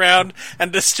to the ground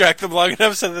and distract them long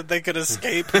enough so that they could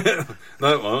escape?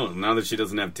 Well, now that she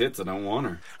doesn't have tits, I don't want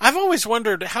her. I've always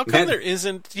wondered how come there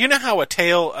isn't. You know how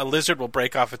a lizard will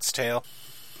break off its tail,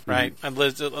 right? A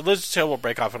lizard's tail will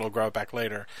break off and it'll grow it back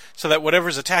later, so that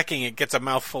whatever's attacking it gets a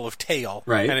mouthful of tail,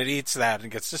 right? And it eats that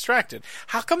and gets distracted.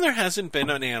 How come there hasn't been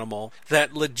an animal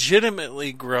that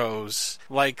legitimately grows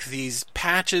like these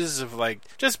patches of like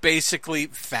just basically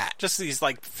fat, just these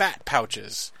like fat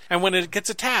pouches? And when it gets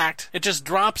attacked, it just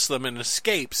drops them and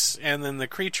escapes, and then the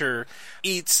creature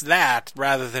eats that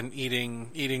rather than eating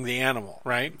the animal,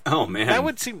 right? Oh man, that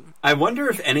would seem. I wonder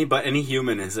if any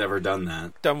human has ever done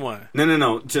that. Done what?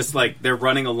 No. Just like they're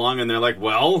running along and they're like,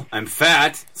 "Well, I'm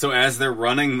fat," so as they're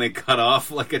running, they cut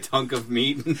off like a chunk of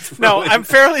meat. And throw it. I'm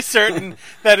fairly certain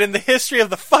that in the history of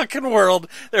the fucking world,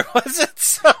 there wasn't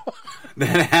so.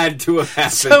 That had to have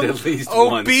happened Some at least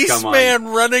obese once. Come man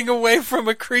running away from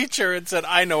a creature and said,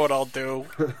 "I know what I'll do."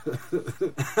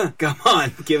 Come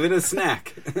on, give it a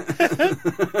snack.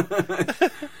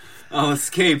 I'll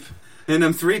escape, and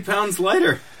I'm 3 pounds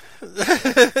lighter.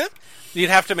 You'd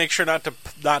have to make sure not to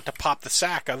pop the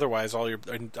sack, otherwise all your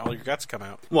guts come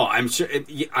out. Well, I'm sure.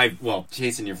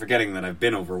 Jason, you're forgetting that I've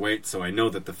been overweight, so I know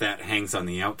that the fat hangs on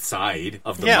the outside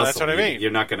of the muscle. Yeah, that's what I mean.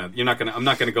 You're not gonna. I'm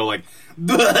not gonna go like,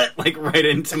 like right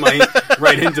into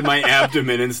my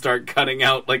abdomen and start cutting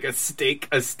out like a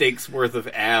steak's worth of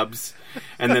abs.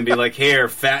 And then be like, here,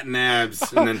 fat and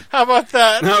abs. And then, how about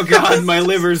that? Oh, God, my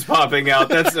liver's popping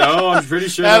out. I'm pretty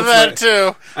sure have that's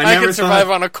that, too. I can survive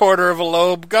on a quarter of a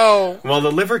lobe. Go. Well, the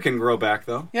liver can grow back,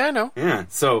 though. Yeah, I know. Yeah,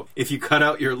 so if you cut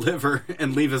out your liver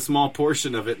and leave a small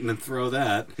portion of it and then throw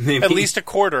that... Maybe... At least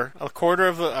at least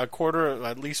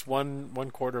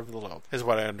one quarter of the lobe is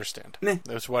what I understand.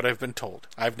 That's what I've been told.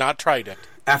 I've not tried it.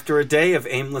 After a day of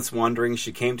aimless wandering,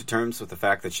 she came to terms with the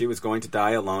fact that she was going to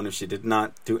die alone if she did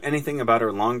not do anything about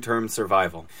her long-term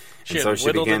survival. She had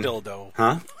whittled a dildo.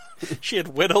 Huh? She had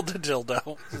whittled a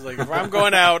dildo. She's like, if I'm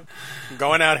going out, I'm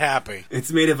going out happy.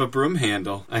 It's made of a broom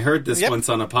handle. I heard this once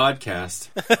on a podcast.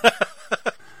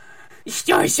 The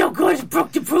story's so good, it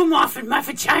broke the broom off in my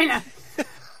vagina.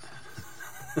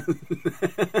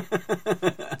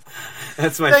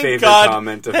 That's my favorite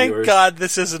comment of yours. Thank God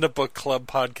this isn't a book club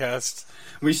podcast.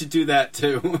 We should do that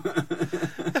too.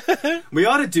 We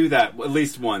ought to do that at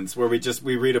least once, where we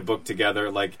read a book together,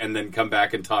 and then come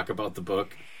back and talk about the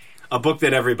book. A book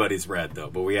that everybody's read,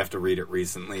 though, but we have to read it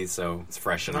recently, so it's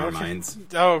fresh in our minds.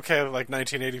 Oh, okay, like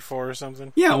 1984 or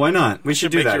something. Yeah, why not? We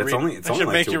should do that. I should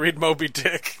make you read Moby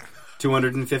Dick.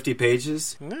 250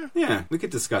 pages? Yeah. Yeah, we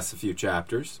could discuss a few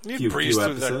chapters. You breezed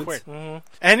through that quick. Mm-hmm.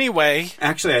 Anyway.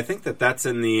 Actually, I think that's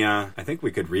in the... I think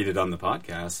we could read it on the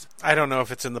podcast. I don't know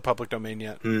if it's in the public domain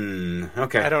yet.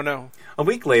 Okay. I don't know. A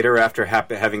week later, after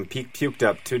having puked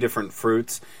up 2 different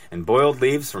fruits and boiled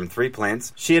leaves from 3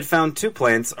 plants, she had found 2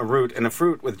 plants, a root, and a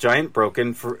fruit with giant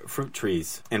broken fruit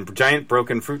trees,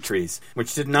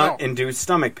 which did not induce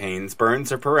stomach pains,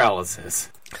 burns, or paralysis.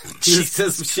 She's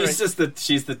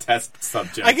the test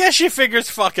subject. I guess she figures,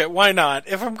 fuck it, why not?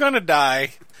 If I'm gonna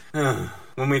die.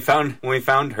 When we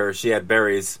found her, she had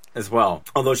berries as well.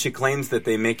 Although she claims that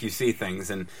they make you see things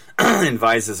and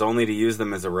advises only to use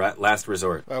them as a last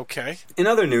resort. Okay. In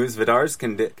other news, Vidar's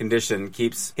condition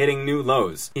keeps hitting new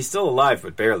lows. He's still alive,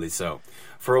 but barely so.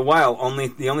 For a while,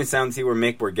 the only sounds he would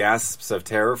make were gasps of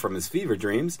terror from his fever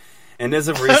dreams. And as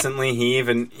of recently,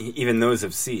 even those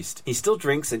have ceased. He still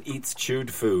drinks and eats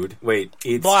chewed food. Wait,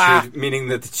 chewed, meaning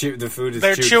that the food is.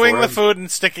 They're chewed chewing for the him? food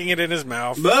and sticking it in his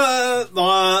mouth. Yeah,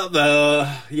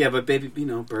 but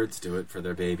birds do it for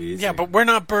their babies. Yeah, but we're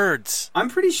not birds. I'm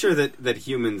pretty sure that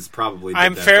humans probably.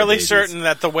 I'm fairly certain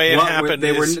that the way it happened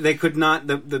they could not.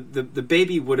 The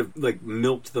baby would have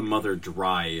milked the mother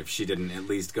dry if she didn't at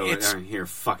least go here.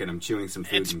 Fuck it, I'm chewing some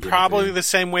food. It's probably the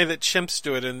same way that chimps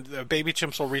do it, and baby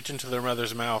chimps will reach into their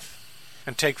mother's mouth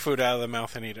and take food out of the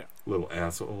mouth and eat it. Little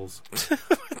assholes.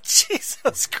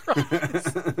 Jesus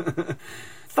Christ.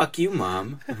 Fuck you,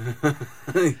 Mom.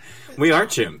 We are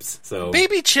chimps, so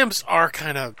baby chimps are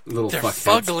kind of little. They're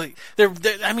fugly. They're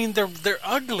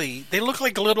ugly. They look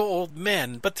like little old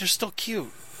men, but they're still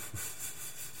cute.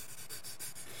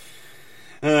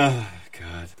 Oh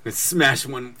God! We smash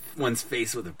one's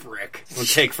face with a brick. We'll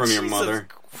take from your mother.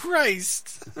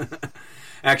 Christ.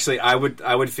 Actually, I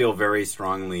would feel very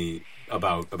strongly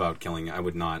about killing. I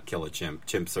would not kill a chimp.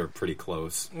 Chimps are pretty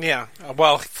close. Yeah.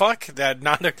 Well, fuck that.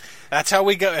 That's how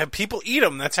we got. People eat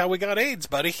them. That's how we got AIDS,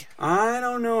 buddy. I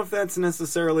don't know if that's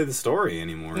necessarily the story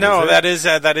anymore. No, that is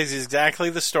exactly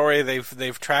the story.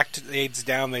 They've tracked AIDS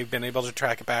down. They've been able to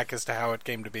track it back as to how it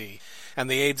came to be. And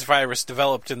the AIDS virus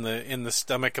developed in the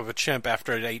stomach of a chimp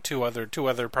after it ate two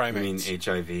other primates. You mean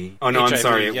HIV? Oh no, HIV, I'm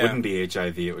sorry. It yeah. wouldn't be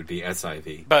HIV. It would be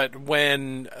SIV. But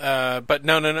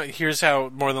no. Here's how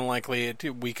more than likely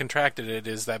we contracted it: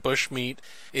 is that bushmeat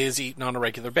is eaten on a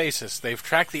regular basis. They've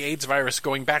tracked the AIDS virus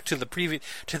going back to the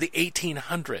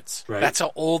 1800s. Right. That's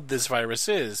how old this virus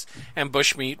is. And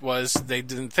bushmeat was, they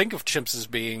didn't think of chimps as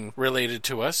being related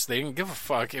to us. They didn't give a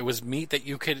fuck. It was meat that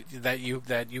you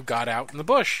got out in the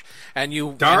bush. And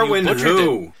you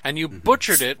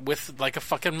butchered it with like a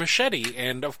fucking machete,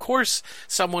 and of course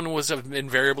someone was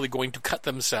invariably going to cut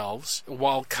themselves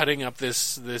while cutting up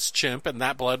this chimp, and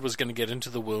that blood was going to get into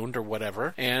the wound or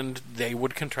whatever, and they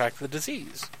would contract the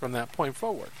disease from that point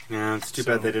forward. Yeah, it's too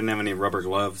bad they didn't have any rubber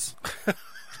gloves.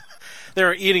 They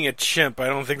were eating a chimp. I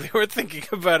don't think they were thinking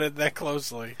about it that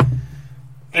closely.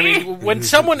 I mean, when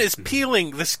someone is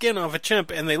peeling the skin off a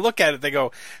chimp and they look at it, they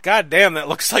go, "God damn, that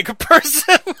looks like a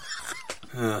person."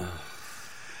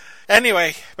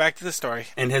 Anyway, back to the story.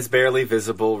 And his barely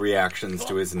visible reactions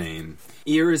to his name.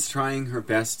 Ear is trying her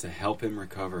best to help him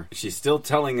recover. She's still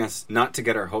telling us not to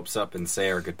get our hopes up and say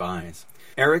our goodbyes.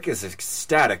 Eric is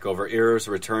ecstatic over Ear's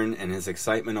return, and his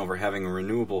excitement over having a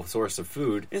renewable source of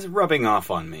food is rubbing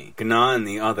off on me. Gna, on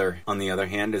the other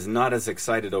hand, is not as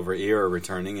excited over Ear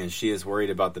returning as she is worried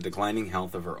about the declining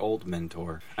health of her old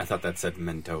mentor. I thought that said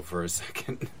mento for a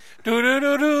second.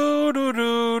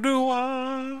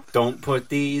 Don't put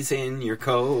these in your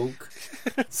Coke.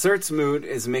 Sert's mood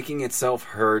is making itself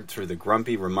heard through the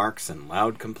grumpy remarks and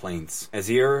loud complaints,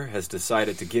 as Ear has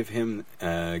decided to give him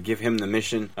the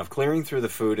mission of clearing through the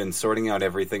food and sorting out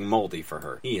everything moldy for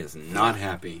her. He is not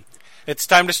happy. It's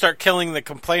time to start killing the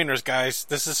complainers, guys.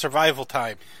 This is survival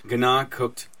time. Gna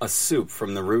cooked a soup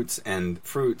from the roots and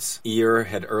fruits Ear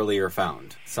had earlier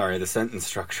found. Sorry, the sentence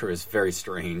structure is very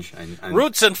strange.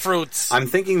 Roots and fruits. I'm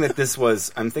thinking that this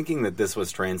was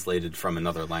translated from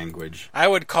another language. I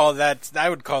would call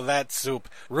that soup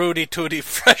Rudy Tooty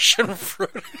Fresh and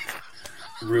Fruity.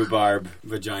 Rhubarb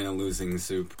vagina losing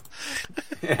soup.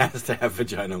 It has to have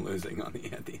vagina losing at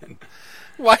the end.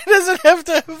 Why does it have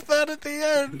to have that at the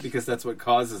end? Because that's what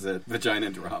causes it.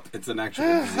 Vagina drop. It's an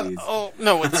actual disease. Oh,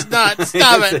 no, it's not.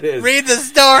 Stop Yes, it. it is. Read the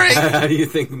story. How do you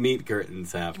think meat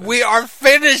curtains happen? We are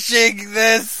finishing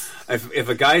this. If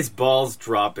a guy's balls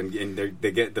drop and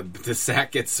they get the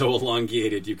sack gets so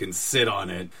elongated you can sit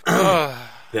on it,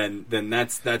 then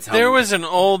that's how. There was an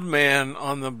old man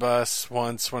on the bus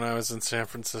once when I was in San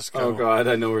Francisco. Oh God,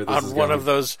 I know where this is on going.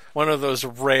 one of those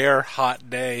rare hot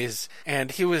days,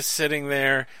 and he was sitting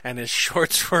there, and his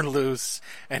shorts were loose,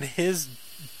 and his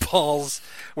balls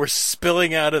were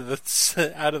spilling out of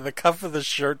the cuff of the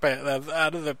shirt,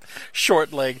 out of the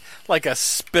short leg, like a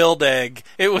spilled egg.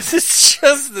 It was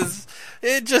just this.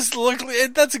 It just looked.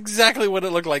 That's exactly what it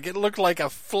looked like. It looked like a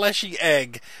fleshy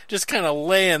egg, just kind of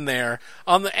laying there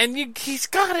on the. And he's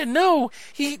got to know.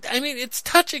 It's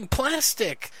touching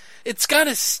plastic. It's got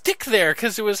to stick there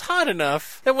because it was hot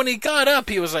enough that when he got up,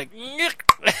 he was like,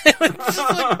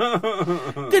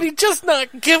 did he just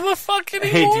not give a fuck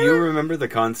anymore? Hey, do you remember the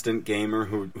Constant Gamer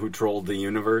who trolled the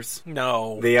universe?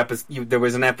 No. There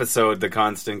was an episode, The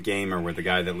Constant Gamer, where the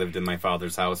guy that lived in my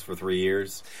father's house for 3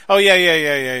 years. Oh,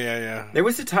 yeah. There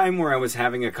was a time where I was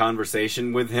having a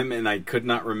conversation with him, and I could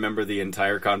not remember the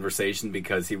entire conversation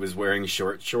because he was wearing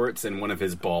short shorts and one of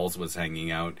his balls was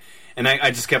hanging out. And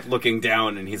I just kept looking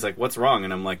down, and he's like, "What's wrong?"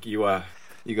 And I'm like, "You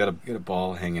got a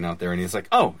ball hanging out there." And he's like,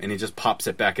 "Oh," and he just pops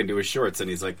it back into his shorts, and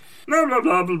he's like, "Blah blah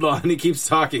blah blah blah," and he keeps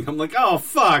talking. I'm like, "Oh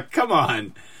fuck, come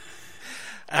on."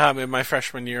 In my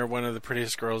freshman year, one of the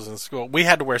prettiest girls in school, we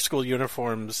had to wear school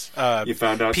uniforms. You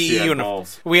found out she had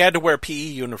balls. We had to wear PE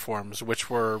uniforms, which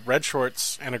were red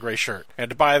shorts and a gray shirt. We had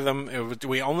to buy them.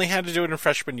 We only had to do it in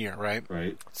freshman year, right?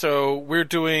 Right. So we're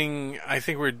doing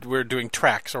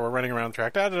track. So we're running around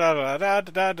track, da da da da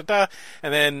da da da,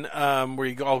 and then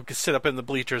we all sit up in the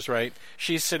bleachers, right?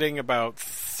 She's sitting about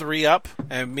 3 up,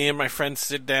 and me and my friend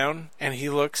sit down, and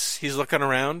he's looking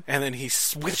around, and then he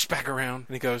switched back around,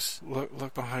 and he goes,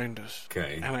 "Look, behind us.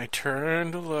 Okay. And I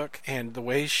turned to look, and the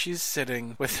way she's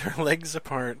sitting with her legs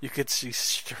apart, you could see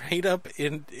straight up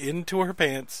into her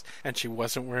pants, and she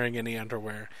wasn't wearing any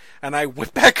underwear. And I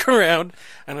whipped back around,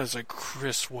 and I was like,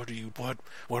 Chris, what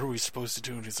are we supposed to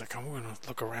do? And he's like, I'm going to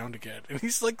look around again. And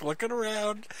he's like looking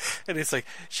around, and he's like,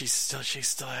 she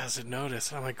still hasn't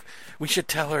noticed. And I'm like, we should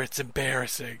tell her, it's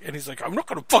embarrassing. And he's like, I'm not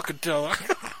going to fucking tell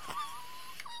her.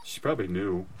 She probably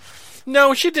knew.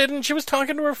 No, she didn't. She was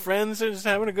talking to her friends and just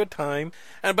having a good time.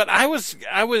 But I was,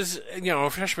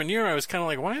 freshman year, I was kind of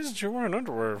like, why isn't she wearing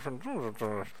underwear?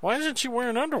 Why isn't she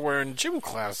wearing underwear in gym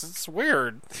class? It's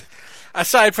weird.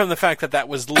 Aside from the fact that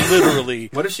was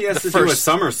literally... What if she has to do a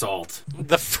somersault?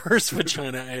 The first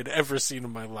vagina I had ever seen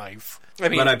in my life. I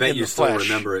mean, but I bet you still flesh.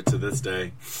 remember it to this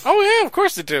day. Oh, yeah, of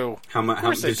course I do. How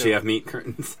did she have meat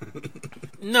curtains?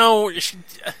 No,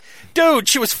 dude,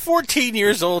 she was 14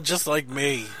 years old, just like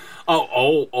me.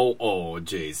 Oh,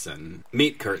 Jason.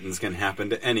 Meat curtains can happen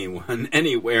to anyone,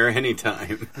 anywhere,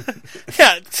 anytime.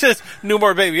 Yeah, it's just,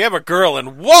 Newborn baby, you have a girl,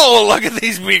 and whoa, look at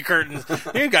these meat curtains.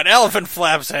 You got elephant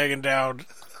flaps hanging down.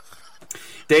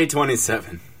 Day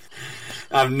 27.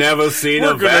 I've never seen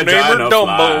a vagina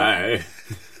fly.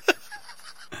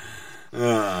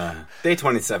 Day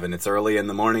 27. It's early in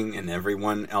the morning, and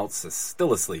everyone else is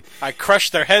still asleep. I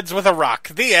crushed their heads with a rock.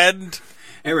 The end.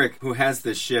 Eric, who has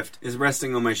this shift, is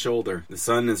resting on my shoulder. The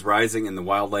sun is rising, and the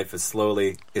wildlife is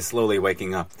slowly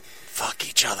waking up. Fuck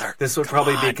each other. This would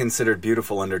probably be considered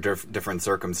beautiful under different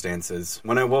circumstances.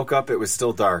 When I woke up, it was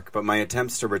still dark, but my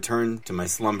attempts to return to my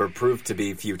slumber proved to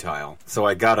be futile. So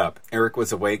I got up. Eric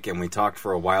was awake, and we talked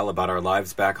for a while about our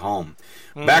lives back home.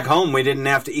 Back home, we didn't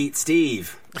have to eat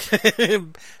Steve.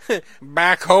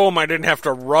 Back home, I didn't have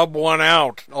to rub one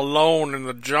out alone in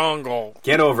the jungle.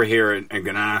 Get over here and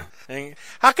gonna...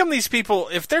 How come these people,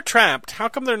 if they're trapped, how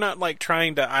come they're not like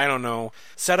trying to, I don't know,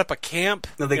 set up a camp?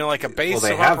 No, like a base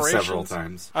they of have operations? several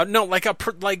times. No, like a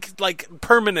like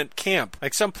permanent camp,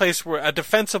 like someplace where a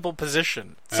defensible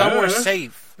position, somewhere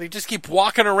safe. They just keep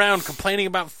walking around complaining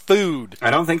about food.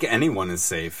 I don't think anyone is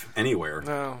safe anywhere.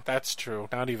 No, that's true.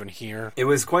 Not even here. It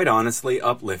was quite honestly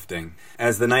uplifting.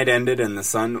 As the night ended and the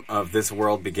sun of this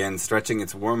world began stretching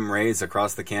its warm rays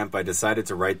across the camp, I decided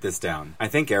to write this down. I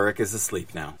think Eric is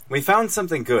asleep now. We found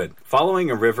something good. Following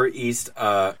a river east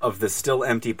of the still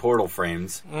empty portal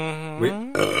frames,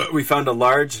 we found a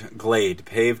large glade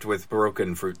paved with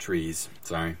broken fruit trees.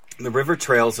 Sorry. The river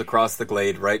trails across the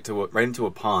glade right into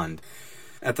a pond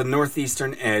at the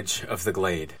northeastern edge of the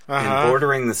glade, and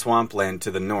bordering the swampland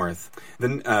to the north.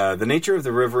 The nature of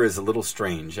the river is a little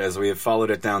strange, as we have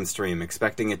followed it downstream,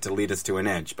 expecting it to lead us to an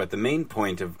edge, but the main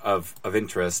point of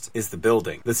interest is the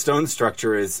building. The stone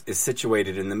structure is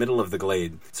situated in the middle of the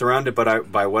glade, surrounded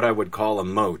by what I would call a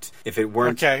moat, if it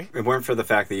weren't for the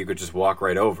fact that you could just walk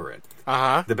right over it.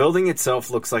 The building itself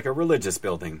looks like a religious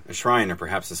building, a shrine or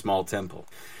perhaps a small temple.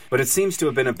 But it seems to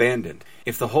have been abandoned.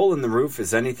 If the hole in the roof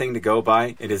is anything to go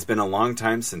by, it has been a long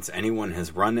time since anyone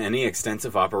has run any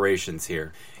extensive operations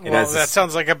here. That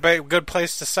sounds like a good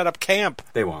place to set up camp.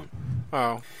 They won't.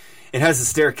 Oh. It has a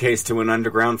staircase to an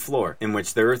underground floor, in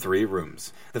which there are 3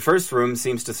 rooms. The first room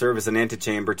seems to serve as an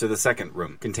antechamber to the second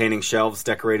room, containing shelves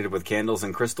decorated with candles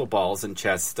and crystal balls and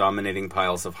chests dominating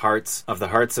piles of the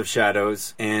hearts of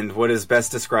shadows, and what is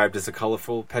best described as a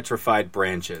colorful petrified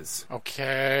branches.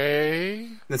 Okay.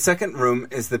 The second room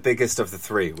is the biggest of the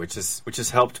 3, which is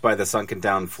helped by the sunken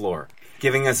down floor,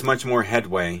 giving us much more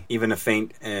headway, even a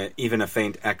faint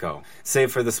echo.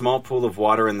 Save for the small pool of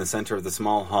water in the center of the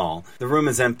small hall, the room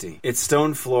is empty. Its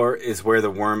stone floor is where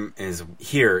the worm is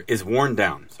worn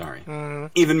down. Sorry.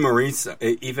 Even more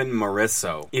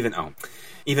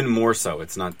so.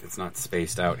 It's not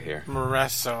spaced out here.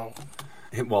 Moresso.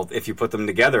 Well, if you put them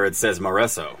together, it says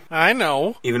Moresso. I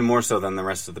know. Even more so than the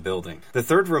rest of the building. The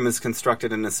third room is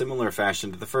constructed in a similar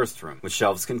fashion to the first room, with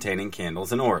shelves containing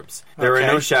candles and orbs. There are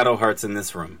no shadow hearts in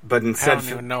this room, but instead... I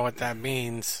don't even know what that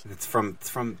means. It's from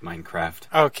Minecraft.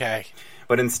 Okay.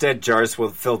 But instead jars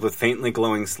filled with faintly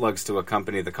glowing slugs to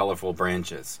accompany the colorful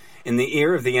branches. In the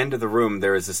ear of the end of the room,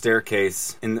 there is a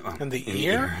staircase... In the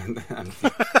ear?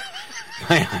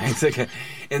 My eyes again.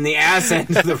 In the ass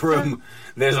end of the room,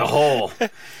 there's a hole.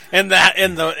 In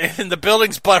the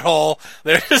building's butthole,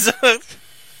 there's a...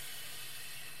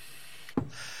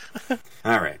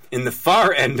 All right. In the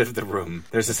far end of the room,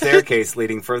 there's a staircase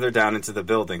leading further down into the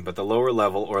building, but the lower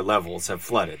level or levels have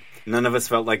flooded. None of us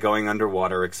felt like going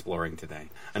underwater exploring today.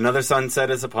 Another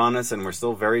sunset is upon us, and we're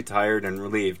still very tired and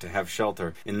relieved to have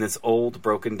shelter in this old,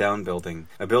 broken-down building.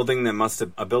 A building that must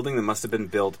have been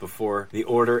built before the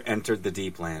Order entered the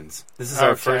deep lands. This is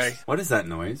our first... What is that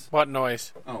noise? What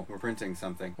noise? Oh, we're printing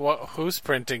something. Who's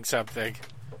printing something?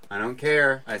 I don't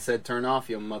care. I said turn off,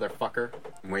 you motherfucker.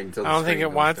 Wait until the I don't think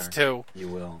it wants to. You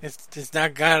will. It's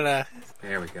not gonna.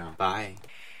 There we go. Bye,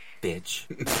 bitch.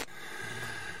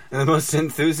 The most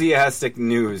enthusiastic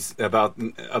news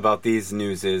about these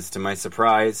news is, to my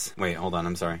surprise... Wait, hold on,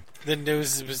 I'm sorry. The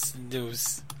news was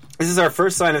news. This is our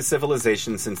first sign of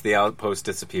civilization since the outpost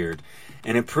disappeared,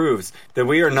 and it proves that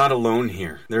we are not alone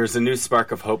here. There is a new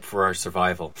spark of hope for our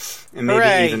survival, and maybe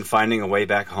Hooray. even finding a way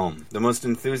back home. The most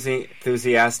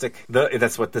enthusiastic...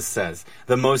 that's what this says.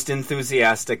 The most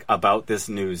enthusiastic about this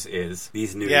news is...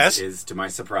 These news is, to my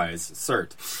surprise,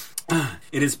 Cert.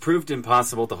 It has proved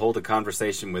impossible to hold a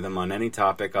conversation with him on any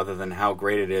topic other than how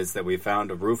great it is that we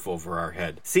found a roof over our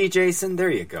head. See, Jason, there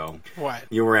you go. What?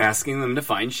 You were asking them to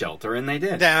find shelter, and they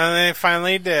did. Yeah, they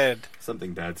finally did.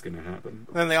 Something bad's gonna happen.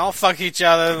 Then they all fuck each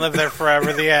other and live there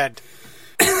forever, the end.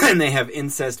 And they have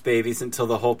incest babies until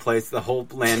the whole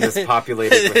land is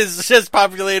populated with... It's just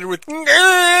populated with...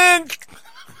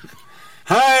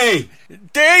 Hey!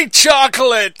 Day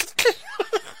chocolate!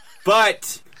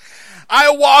 But... I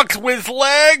walked with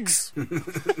legs!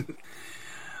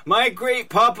 My great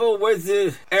papa was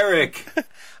Eric.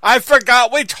 I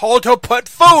forgot we told to put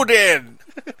food in!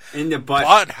 In the butt.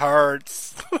 Butt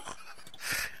hurts.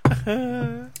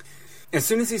 As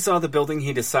soon as he saw the building,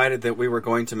 he decided that we were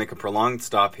going to make a prolonged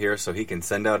stop here so he can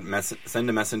send a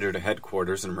messenger to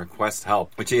headquarters and request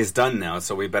help, which he has done now,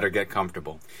 so we better get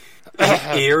comfortable.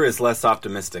 Ear is less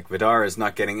optimistic. Vidar is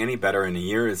not getting any better, and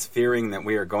Ear is fearing that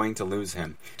we are going to lose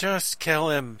him. Just kill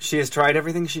him. She has tried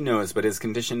everything she knows, but his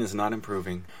condition is not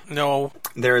improving. No.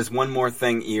 There is one more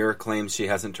thing Ear claims she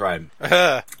hasn't tried.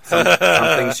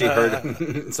 Something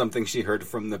she heard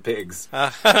from the pigs.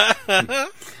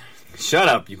 Shut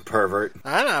up, you pervert.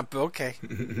 I'm not okay.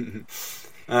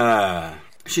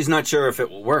 She's not sure if it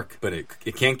will work, but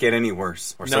it can't get any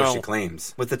worse, or so she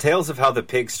claims. With the tales of how the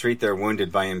pigs treat their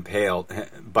wounded by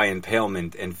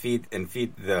impalement and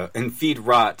feed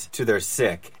rot to their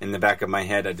sick in the back of my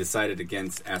head, I decided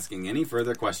against asking any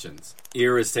further questions.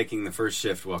 Ear is taking the first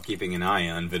shift while keeping an eye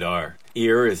on Vidar.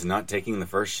 Ear is not taking the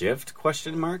first shift? ?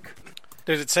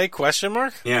 Did it say question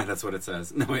mark? Yeah, that's what it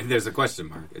says. No, wait, there's a question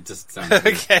mark. It just sounds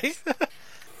okay.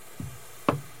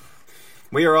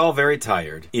 We are all very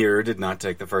tired. Ear did not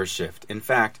take the first shift. In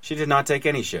fact, she did not take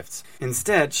any shifts.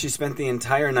 Instead, she spent the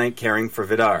entire night caring for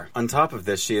Vidar. On top of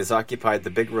this, she has occupied the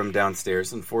big room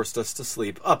downstairs and forced us to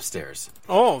sleep upstairs.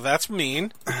 Oh, that's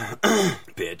mean.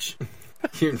 Bitch.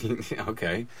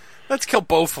 Okay. Let's kill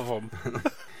both of them.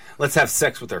 Let's have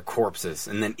sex with their corpses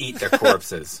and then eat their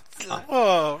corpses.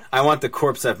 Oh. I want the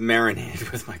corpse I've marinated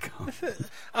with my cum.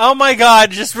 Oh my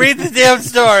god, just read the damn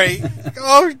story.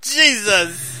 Oh,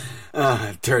 Jesus.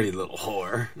 Dirty little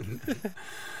whore.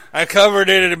 I covered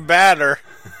it in batter.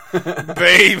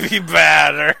 Baby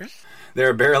batter. There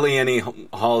are barely any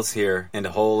halls here and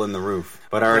a hole in the roof.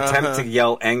 But our attempt to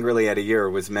yell angrily at Ear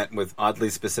was met with oddly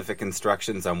specific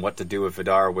instructions on what to do if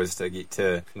Vidar was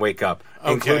to wake up,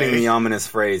 including the ominous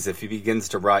phrase, if he begins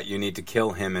to rot, you need to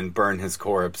kill him and burn his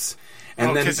corpse.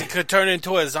 And then, because he could turn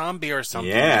into a zombie or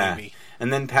something, maybe.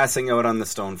 And then passing out on the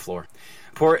stone floor.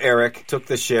 Poor Eric took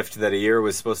the shift that Ear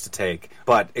was supposed to take,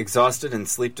 but exhausted and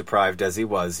sleep-deprived as he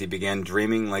was, he began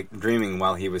dreaming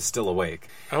while he was still awake.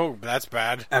 Oh, that's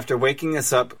bad. After waking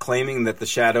us up, claiming that the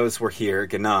shadows were here,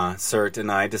 Gana, Cert, and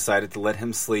I decided to let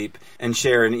him sleep and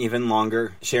share an even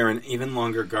longer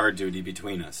guard duty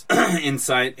between us.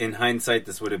 In hindsight,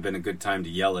 this would have been a good time to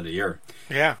yell at Ear.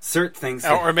 Yeah. Cert thinks...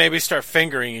 Or maybe start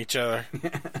fingering each other.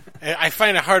 I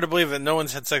find it hard to believe that no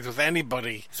one's had sex with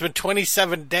anybody. It's been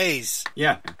 27 days.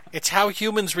 Yeah. It's how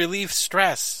humans relieve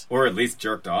stress. Or at least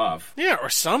jerked off. Yeah, or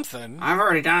something. I've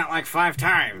already done it like 5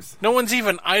 times. No one's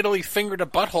even idly fingered a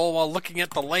butthole while looking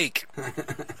at the lake.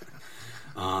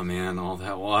 Oh, man, all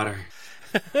that water.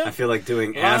 I feel like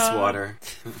doing ass water.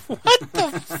 What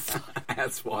the fuck?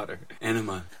 Ass water.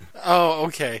 Enema. Oh,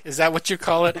 okay. Is that what you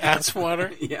call it? Ass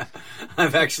water? Yeah.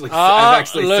 I've actually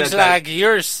looks said like that.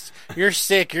 You're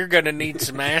sick. You're going to need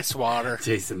some ass water.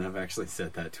 Jason, I've actually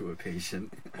said that to a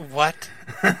patient. What?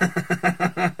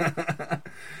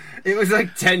 It was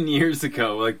like 10 years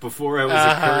ago, like before I was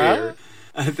a courier.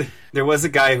 There was a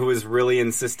guy who was really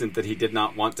insistent that he did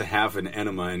not want to have an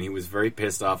enema, and he was very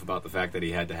pissed off about the fact that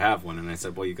he had to have one. And I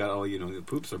said, well, you got all, the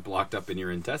poops are blocked up in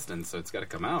your intestines, so it's got to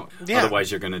come out. Yeah.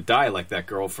 Otherwise, you're going to die like that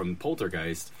girl from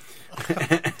Poltergeist.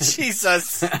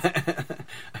 Jesus.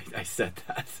 I said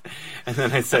that. And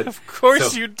then I said... Of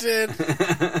course you did.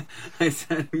 I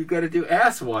said, you got to do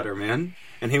ass water, man.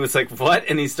 And he was like, what?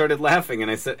 And he started laughing, and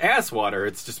I said, ass water.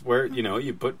 It's just where,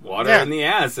 you put water in the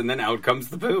ass, and then out comes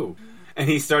the poo. And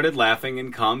he started laughing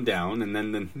and calmed down, and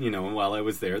then, while I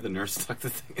was there, the nurse stuck the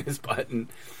thing in his butt, and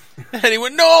he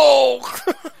went, no!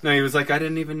 No, he was like, I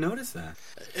didn't even notice that.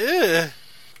 Ugh.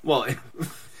 Well...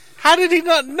 How did he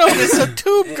not notice a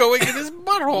tube going in his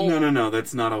butthole? No,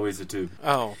 that's not always a tube.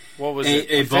 Oh, what was it?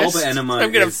 A bulb enema.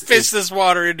 I'm going to fist this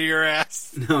water into your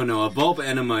ass. No, a bulb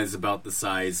enema is about the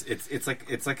size. It's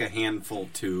like a handful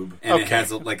tube, and it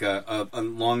has a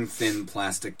long, thin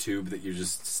plastic tube that you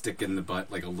just stick in the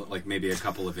butt, like maybe a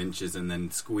couple of inches, and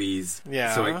then squeeze.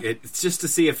 Yeah. So it's just to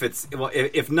see if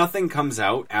if nothing comes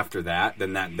out after that,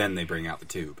 then they bring out the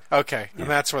tube. Okay, Yeah. and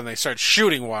that's when they start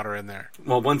shooting water in there.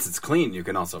 Well, once it's clean, you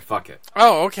can also fuck it.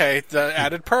 Oh, okay. The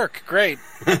added perk. Great.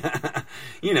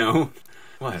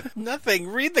 What? Nothing.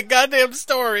 Read the goddamn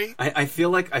story. I feel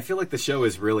like the show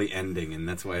is really ending, and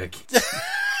that's why I can't.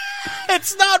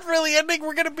 It's not really ending.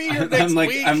 We're going to be here next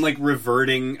week. I'm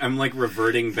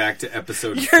reverting back to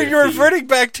episode 50. You're reverting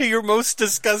back to your most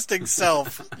disgusting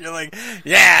self. You're like,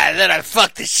 yeah, then I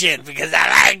fucked the shit because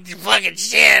I like the fucking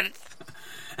shit.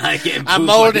 I can't poop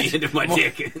money into my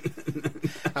dick.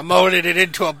 I molded it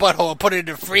into a butthole and put it in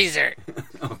the freezer.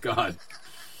 Oh, God.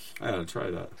 I gotta try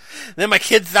that. Then my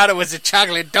kids thought it was a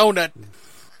chocolate donut.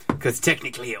 Because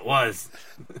technically it was.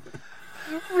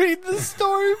 Read the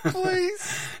story,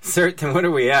 please. Sir, what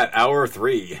are we at? Hour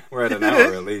 3. We're at an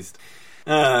hour at least.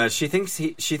 She thinks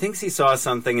he saw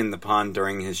something in the pond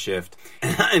during his shift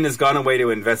and has gone away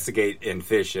to investigate and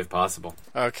fish if possible.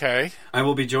 Okay. I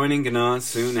will be joining Gana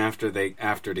soon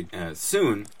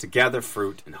soon to gather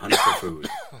fruit and hunt for food.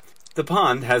 The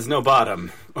pond has no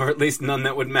bottom, or at least none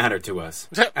that would matter to us.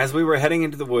 As we were heading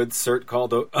into the woods, Sert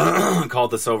called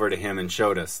us over to him and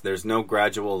showed us. There's no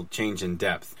gradual change in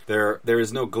depth. There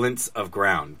is no glints of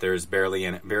ground. There is barely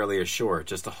a shore,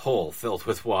 just a hole filled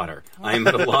with water. I am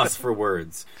at a loss for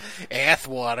words. Ass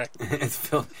water. It's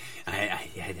filled. I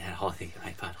had that whole thing in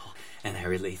my butthole, and I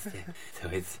released it. So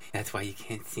that's why you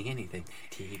can't see anything.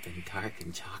 Deep and dark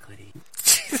and chocolatey.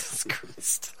 Jesus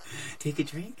Christ. Take a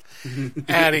drink.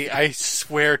 Addie, I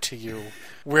swear to you,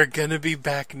 we're going to be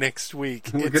back next week.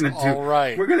 It's all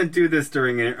right. We're going to do this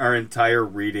during our entire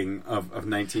reading of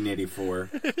 1984.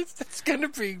 It's going to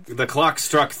be... The clock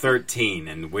struck 13,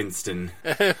 and Winston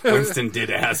did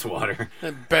ass water.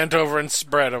 Bent over and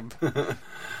spread them.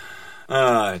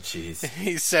 Ah, jeez.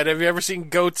 He said, have you ever seen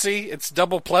Goatsy? It's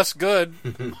double plus good.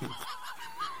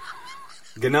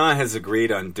 Gana has agreed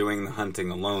on doing the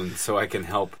hunting alone, so I can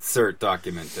help Sert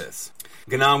document this.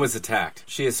 Gana was attacked.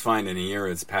 She is fine, and Ira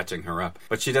is patching her up,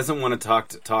 but she doesn't want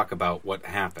to talk about what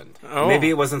happened. Oh. Maybe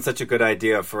it wasn't such a good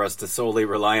idea for us to solely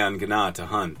rely on Gana to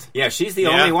hunt. Yeah, she's the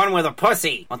only one with a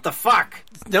pussy. What the fuck?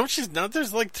 No, she's not.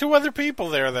 There's like 2 other people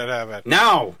there that have it.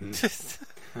 No!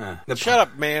 Shut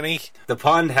up, Manny. The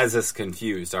pond has us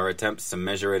confused. Our attempts to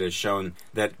measure it has shown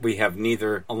that we have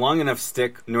neither a long enough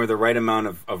stick nor the right amount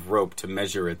of rope to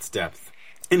measure its depth.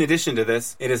 In addition to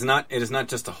this, it is not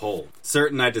just a hole.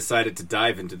 Sert and I decided to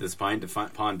dive into this pond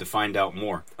to find out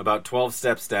more. About 12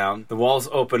 steps down, the walls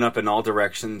open up in all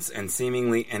directions, and a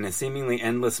seemingly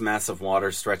endless mass of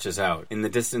water stretches out. In the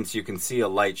distance, you can see a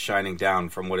light shining down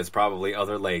from what is probably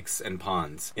other lakes and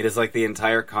ponds. It is like the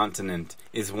entire continent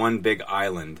is one big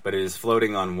island, but it is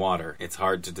floating on water. It's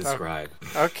hard to describe.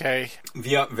 Okay.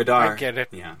 Vidar. I get it.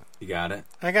 Yeah, you got it?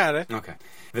 I got it. Okay.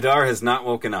 Vidar has not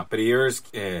woken up, but Cure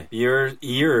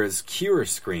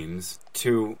screams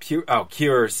to...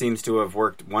 Cure seems to have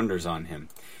worked wonders on him.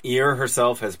 Eir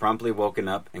herself has promptly woken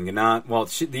up and Gana... Well,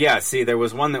 there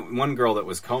was one girl that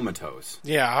was comatose.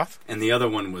 Yeah. And the other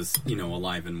one was,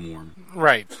 alive and warm.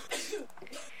 Right.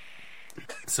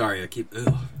 Sorry, I keep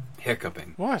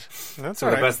hiccuping. What? That's So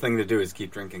all the right. best thing to do is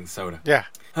keep drinking soda. Yeah.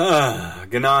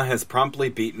 Gana has promptly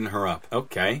beaten her up.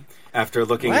 Okay. After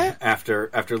looking What?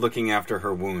 looking after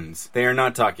her wounds. They are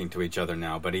not talking to each other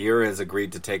now, but Ira has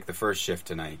agreed to take the first shift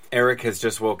tonight. Eric has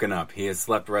just woken up. He has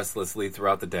slept restlessly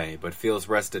throughout the day, but feels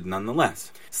rested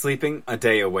nonetheless. Sleeping a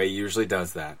day away usually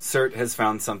does that. Sert has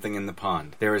found something in the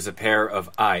pond. There is a pair of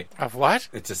Of what?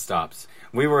 It just stops.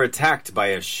 We were attacked by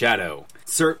a shadow.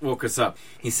 Sert woke us up.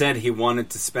 He said he wanted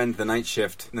to spend the night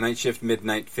shift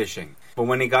midnight fishing. But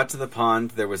when he got to the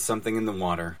pond, there was something in the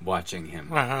water watching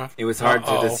him. Uh-huh. It was hard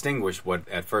Uh-oh. to distinguish what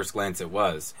at first glance it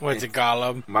was. What's it,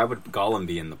 Gollum? Why would Gollum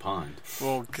be in the pond?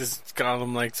 Well, because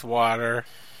Gollum likes water.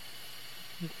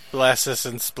 Bless us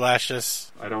and splash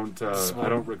us. I don't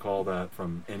recall that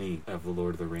from any of the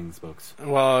Lord of the Rings books.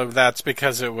 Well, that's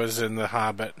because it was in The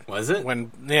Hobbit. Was it?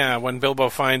 When Bilbo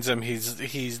finds him,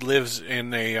 he lives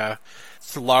in a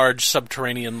large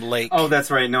subterranean lake. Oh, that's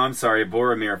right. No, I'm sorry.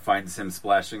 Boromir finds him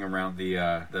splashing around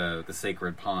the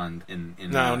sacred pond in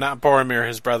No, not Boromir,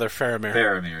 his brother Faramir.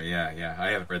 Faramir, yeah. I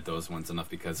haven't read those ones enough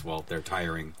because, well, they're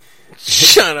tiring.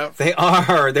 Shut up. They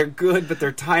are. They're good, but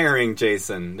they're tiring,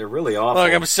 Jason. They're really awful.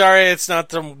 Look, I'm sorry it's not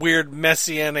some weird,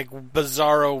 messianic,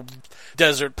 bizarro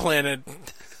desert planet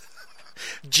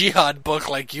jihad book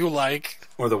like you like.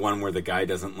 Or the one where the guy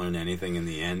doesn't learn anything in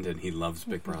the end and he loves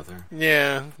Big Brother.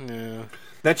 Yeah.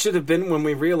 That should have been when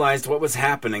we realized what was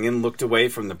happening and looked away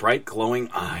from the bright, glowing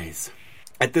eyes.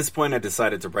 At this point, I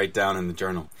decided to write down in the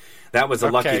journal. That was a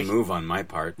lucky move on my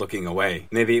part, looking away.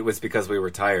 Maybe it was because we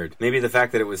were tired. Maybe the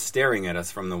fact that it was staring at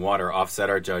us from the water offset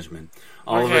our judgment.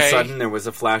 All of a sudden, there was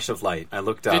a flash of light. I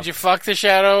looked up. Did you fuck the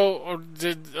shadow, or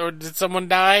did someone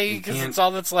die? Because it's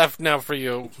all that's left now for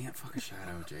you. You can't fuck a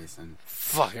shadow, Jason.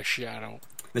 Fuck a shadow.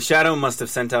 The shadow must have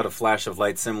sent out a flash of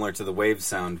light similar to the wave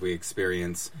sound we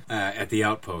experience at the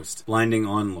outpost, blinding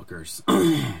onlookers.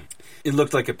 It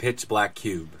looked like a pitch-black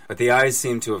cube, but the eyes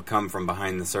seemed to have come from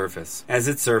behind the surface. As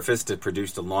it surfaced, it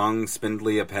produced a long,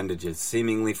 spindly appendages,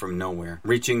 seemingly from nowhere,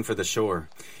 reaching for the shore.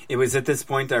 It was at this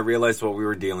point I realized what we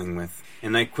were dealing with,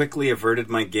 and I quickly averted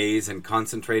my gaze and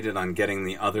concentrated on getting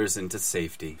the others into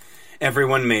safety.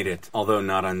 Everyone made it, although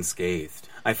not unscathed.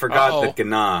 I forgot that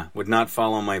Gana would not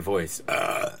follow my voice.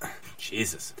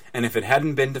 Jesus. And if it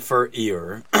hadn't been for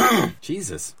ear...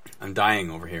 Jesus. I'm dying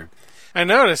over here. I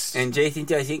noticed. And Jason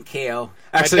doesn't care.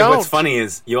 Actually, what's funny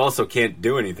is you also can't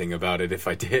do anything about it if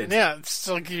I did. Yeah, it's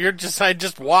like I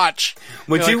just watch.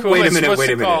 Would you, like, wait a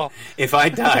minute. If I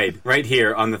died right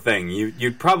here on the thing,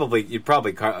 you'd probably,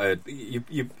 can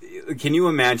you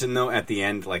imagine though at the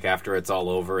end, like after it's all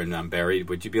over and I'm buried,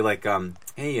 would you be like,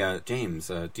 hey, James,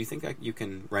 do you think you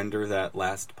can render that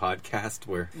last podcast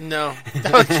where... No.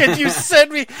 Can you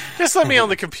send me... Just let me on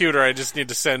the computer. I just need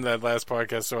to send that last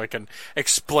podcast so I can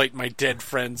exploit my dead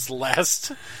friend's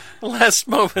last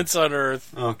moments on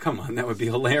Earth. Oh, come on. That would be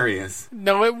hilarious.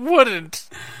 No, it wouldn't.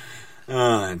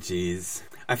 Oh, jeez.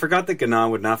 I forgot that Gana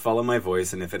would not follow my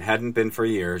voice, and if it hadn't been for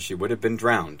Yer, she would have been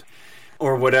drowned.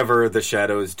 Or whatever the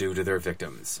shadows do to their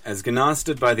victims. As Gana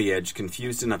stood by the edge,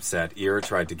 confused and upset, Yer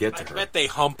tried to get to her. I bet they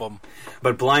hump them.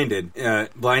 But blinded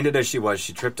as she was,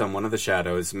 she tripped on one of the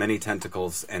shadows, many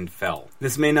tentacles, and fell.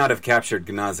 This may not have captured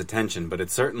Gana's attention, but it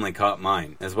certainly caught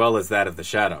mine, as well as that of the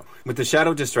shadow. With the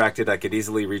shadow distracted, I could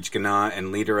easily reach Gana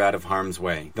and lead her out of harm's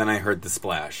way. Then I heard the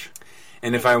splash.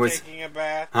 And if I was taking a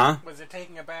bath? Huh? Was it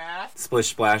taking a bath? Splish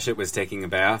splash, it was taking a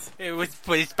bath. It was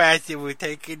splish splash, it was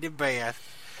taking a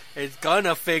bath. It's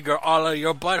gonna figure all of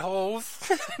your buttholes.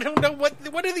 I don't know what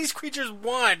do these creatures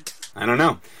want? I don't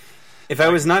know. If I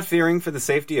was not fearing for the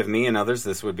safety of me and others,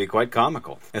 this would be quite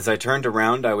comical. As I turned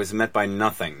around, I was met by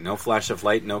nothing. No flash of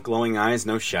light, no glowing eyes,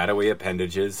 no shadowy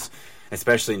appendages.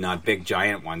 Especially not big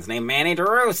giant ones named Manny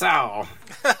DeRusso.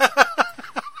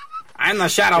 I'm the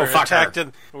shadow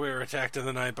fucker. We were attacked in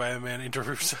the night by a Manny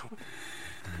DeRusso.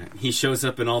 He shows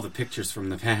up in all the pictures from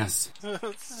the past.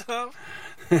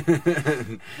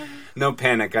 No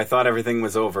panic. I thought everything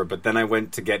was over, but then I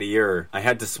went to get Yer. I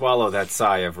had to swallow that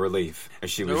sigh of relief as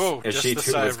she was. As she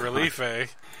too was relief, eh?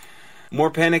 More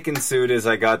panic ensued as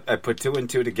I put two and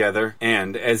two together,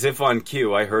 and, as if on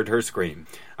cue, I heard her scream.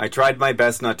 I tried my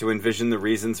best not to envision the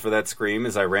reasons for that scream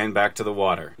as I ran back to the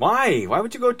water. Why? Why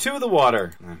would you go to the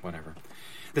water? Whatever.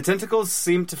 The tentacles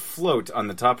seemed to float on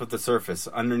the top of the surface,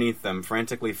 underneath them,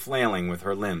 frantically flailing with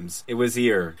her limbs. It was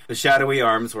Yer. The shadowy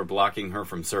arms were blocking her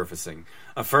from surfacing,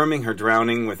 affirming her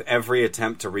drowning with every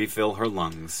attempt to refill her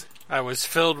lungs. I was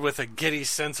filled with a giddy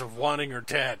sense of wanting her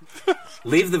dead.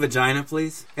 Leave the vagina,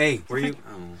 please. Hey, were you...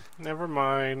 Oh. Never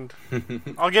mind.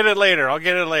 I'll get it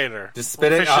later. Just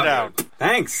spit Fish it out.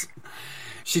 Thanks.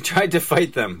 She tried to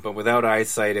fight them, but without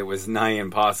eyesight it was nigh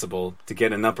impossible to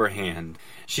get an upper hand.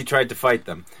 She tried to fight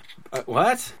them.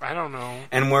 What? I don't know.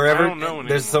 And wherever... I don't know anymore.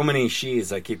 There's so many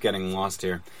she's, I keep getting lost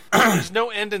here. There's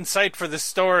no end in sight for this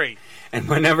story. And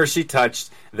whenever she touched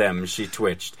them, she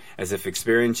twitched, as if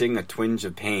experiencing a twinge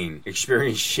of pain.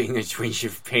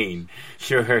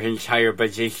 Sure, her entire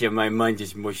body of my mind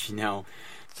is mush now.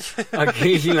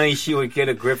 Occasionally she would get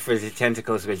a grip for the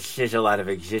tentacles which sizzle out of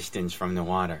existence from the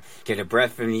water. Get a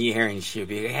breath from the air and she'd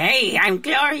be, hey, I'm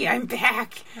Gloria, I'm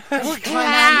back. What's going on,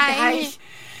 guys?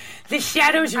 The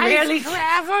shadows rarely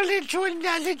traveled into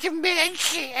another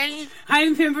dimension.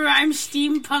 I'm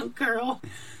steampunk girl.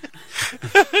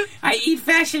 I eat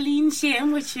Vaseline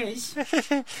sandwiches.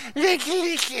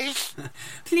 Delicious.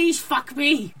 Please fuck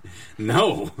me.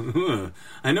 No.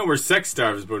 I know we're sex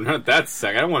starved, but not that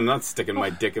sex. I don't want not sticking my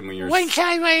dick in your... One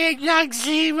time I ate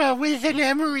Noxzema with an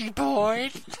emery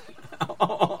board.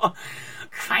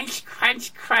 Crunch,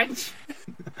 crunch, crunch.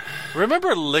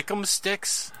 Remember Lick'em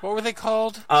Sticks? What were they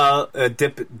called?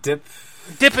 Dip...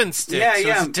 Dippin' Sticks.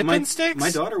 Yeah. Dippin' Sticks? My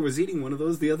daughter was eating one of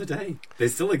those the other day. They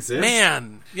still exist.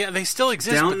 Man. Yeah, they still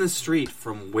exist. Down the street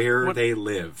from where they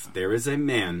live, there is a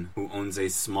man who owns a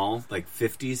small,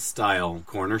 50s-style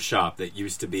corner shop that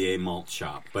used to be a malt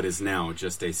shop, but is now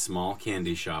just a small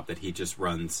candy shop that he just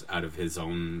runs out of his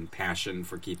own passion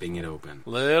for keeping it open.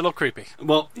 Little creepy.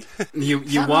 Well, you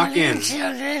walk in.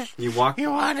 Children, you walk... You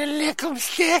want a Lick'em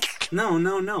Stick?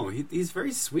 No. He's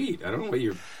very sweet. I don't know what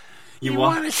you're... You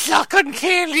want to suck on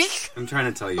candy? I'm trying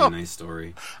to tell you a nice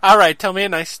story. All right, tell me a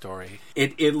nice story.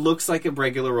 It looks like a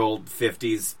regular old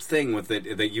 50s thing with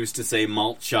it that used to say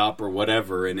malt shop or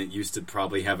whatever, and it used to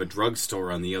probably have a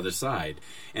drugstore on the other side.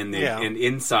 And and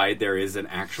inside there is an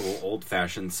actual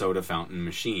old-fashioned soda fountain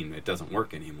machine. It doesn't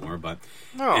work anymore, but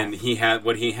and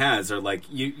what he has are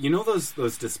you know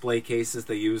those display cases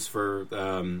they use for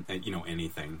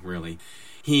anything really.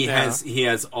 He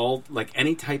has all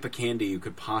any type of candy you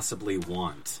could possibly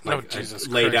want,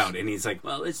 laid out, and he's like,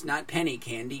 well, it's not penny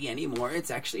candy anymore.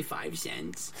 It's actually 5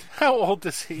 cents. How old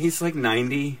is he? He's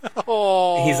 90.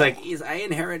 Oh, he's like, I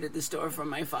inherited the store from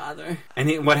my father.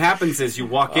 And what happens is you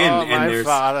walk in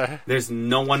and there's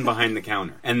no one behind the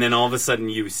counter, and then all of a sudden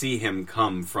you see him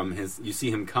come from his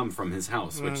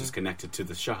house, which is connected to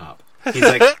the shop. He's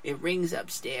like, it rings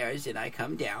upstairs, and I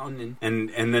come down, and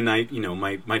then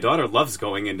my daughter loves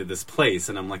going into this place,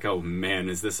 and I'm like, oh man,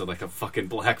 is this a fucking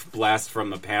black blast from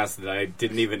the past that I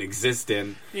didn't even exist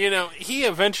in? He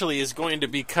eventually is going to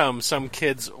become some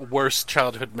kid's worst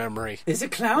childhood memory. There's a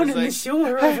clown in the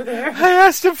sewer over there. I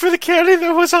asked him for the candy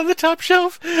that was on the top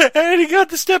shelf, and he got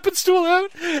the stepping stool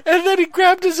out, and then he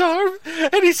grabbed his arm,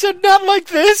 and he said, not like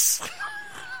this.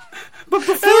 But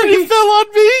before and he fell on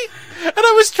me, and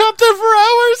I was trapped there for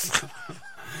hours.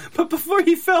 But before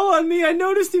he fell on me, I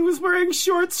noticed he was wearing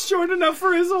shorts short enough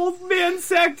for his old man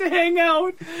sack to hang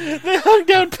out. They hung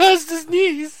down past his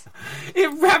knees.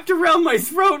 It wrapped around my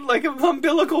throat like an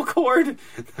umbilical cord.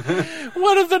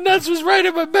 One of the nuts was right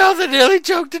in my mouth and nearly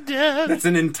choked to death. That's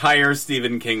an entire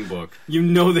Stephen King book. You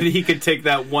know that he could take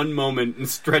that one moment and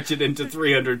stretch it into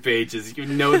 300 pages. You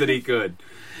know that he could.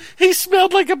 He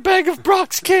smelled like a bag of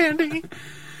Brock's candy.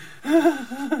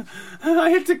 I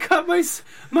had to cut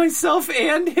myself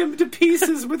and him to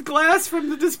pieces with glass from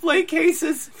the display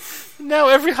cases. Now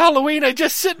every Halloween I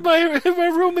just sit in my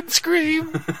room and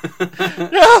scream.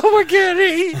 No more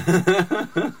candy.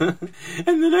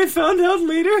 And then I found out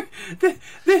later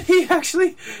that he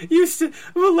actually used to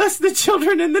molest the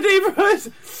children in the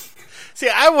neighborhood. See,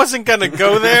 I wasn't going to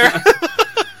go there.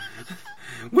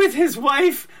 With his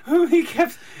wife, who he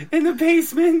kept in the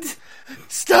basement.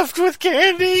 Stuffed with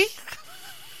candy.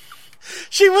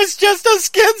 She was just a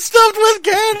skin stuffed with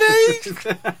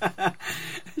candy.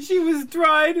 She was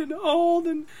dried and old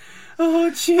and... Oh,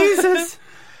 Jesus.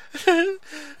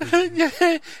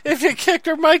 If you kicked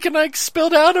her, Mike and Ike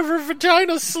spilled out of her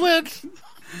vagina slit.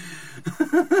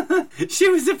 She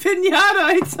was a piñata,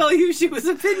 I tell you, she was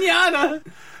a piñata.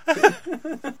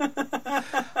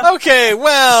 Okay,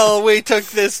 well, we took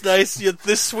this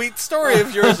sweet story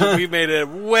of yours and we made it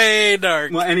way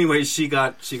dark. Well, anyway, she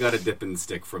got a dipping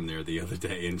stick from there the other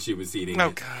day, and she was eating it. Oh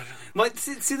God! Well,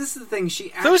 see, this is the thing.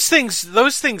 Those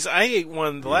things. I ate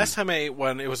one. The last time I ate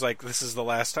one, it was like this is the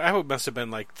last time. I must have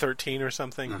been like 13 or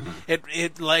something. Uh-huh.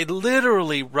 It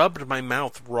literally rubbed my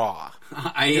mouth raw.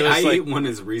 I ate one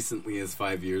as recently as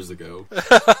 5 years ago.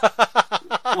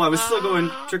 Well, I was still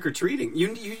going trick-or-treating.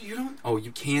 You don't... Oh,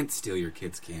 you can't steal your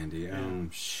kids' candy. Oh,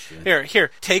 shit.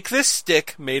 Here. Take this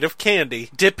stick made of candy,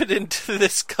 dip it into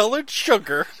this colored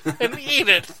sugar, and eat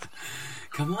it.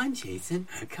 Come on, Jason.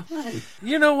 Come on.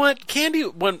 You know what? Candy,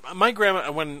 when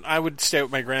I would stay with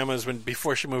my grandma's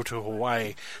before she moved to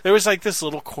Hawaii, there was like this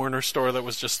little corner store that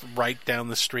was just right down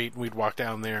the street, and we'd walk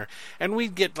down there, and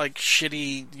we'd get like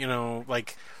shitty,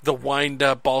 like the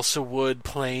wind-up balsa wood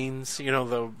planes,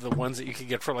 the ones that you could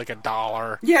get for like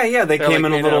 $1. Yeah, they came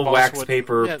like in a little wax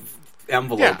paper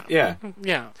envelope. Yeah.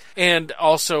 Yeah. And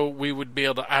also, we would be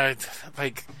able to,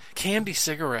 like, candy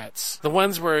cigarettes. The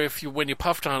ones where when you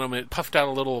puffed on them, it puffed out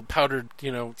a little powdered,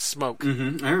 smoke.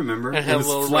 I remember. And It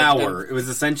was flour. It was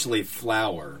essentially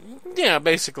flour. Yeah,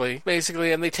 basically.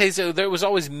 And they tasted, there was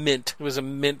always mint. It was a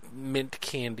mint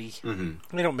candy.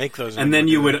 Mm-hmm. They don't make those anymore. And then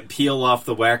you would peel off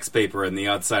the wax paper on the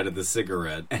outside of the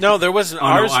cigarette. No, there wasn't.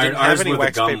 Ours didn't have any were the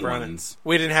wax gum paper on ones. it.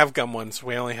 We didn't have gum ones.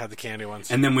 We only had the candy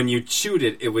ones. And then when you chewed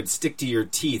it, it would stick to your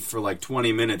teeth for like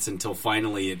 20 minutes until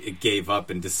finally it gave up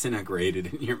and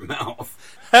disintegrated in your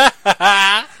mouth.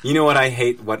 You know what I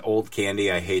hate? What old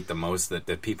candy I hate the most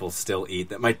that people still eat,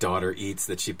 that my daughter eats,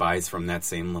 that she buys from that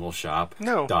same little shop?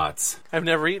 No. Dots. I've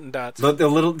never eaten dots.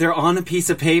 They're on a piece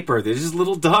of paper. They're just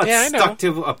little dots stuck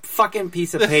to a fucking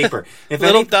piece of paper.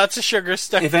 Dots of sugar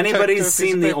stuck. If anybody's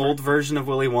seen the old version of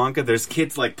Willy Wonka, there's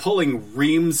kids like pulling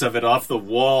reams of it off the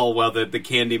wall while the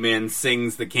Candyman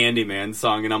sings the Candyman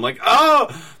song, and I'm like,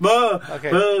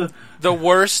 okay. The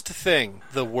worst thing.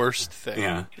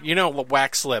 Yeah. You know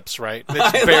wax lips, right?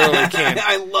 It's barely candy.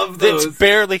 I love those. It's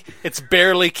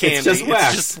barely candy. It's just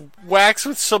wax. It's just wax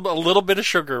with a little bit of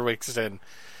sugar mixed in.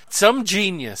 Some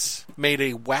genius made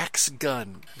a wax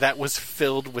gun that was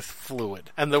filled with fluid,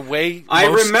 and the way I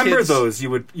remember those, you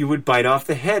would bite off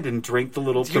the head and drink the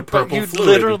purple fluid. You'd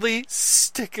literally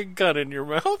stick a gun in your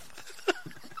mouth.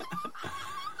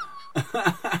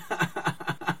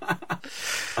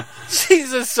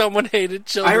 Jesus, someone hated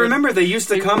children. I remember they used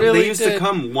to come. Really they used to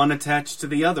come one attached to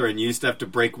the other, and you used to have to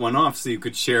break one off so you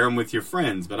could share them with your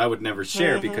friends. But I would never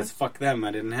share because fuck them,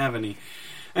 I didn't have any.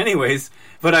 Anyways,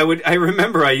 but I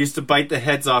remember I used to bite the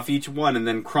heads off each one and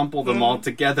then crumple them all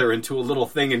together into a little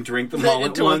thing and drink them all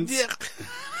at once.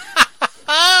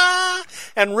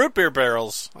 And root beer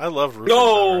barrels. I love root beer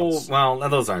barrels. Well,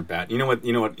 those aren't bad. You know what?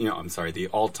 I'm sorry. The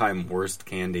all-time worst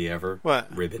candy ever.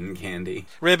 What? Ribbon candy.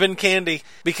 Ribbon candy,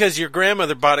 because your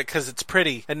grandmother bought it because it's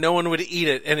pretty, and no one would eat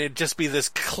it, and it'd just be this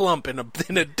clump in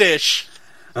a dish.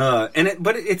 But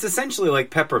it's essentially like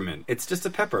peppermint. It's just a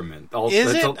peppermint.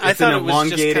 Is it? I thought it was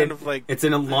just kind of like... It's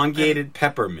an elongated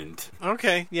peppermint.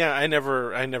 Okay, yeah, I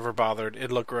never bothered. It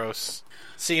looked gross.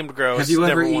 Seemed gross. Have you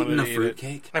ever never eaten a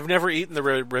fruitcake? I've never eaten the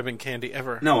ribbon candy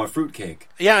ever. No, a fruitcake.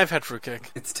 Yeah, I've had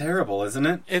fruitcake. It's terrible, isn't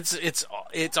it?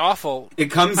 It's awful. It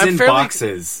comes in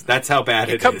boxes. That's how bad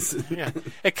it is. Yeah,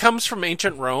 it comes from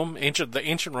ancient Rome. The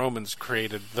ancient Romans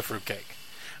created the fruitcake.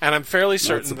 And I'm fairly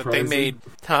certain that they made...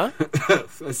 Huh?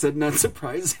 I said not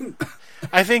surprising.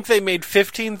 I think they made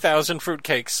 15,000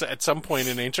 fruitcakes at some point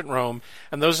in ancient Rome,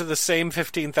 and those are the same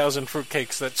 15,000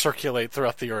 fruitcakes that circulate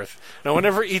throughout the earth. No one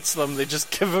ever eats them. They just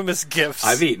give them as gifts.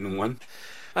 I've eaten one.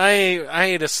 I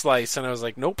ate a slice, and I was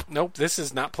like, nope, this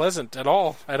is not pleasant at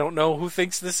all. I don't know who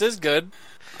thinks this is good.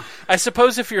 I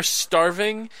suppose if you're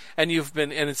starving and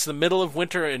it's the middle of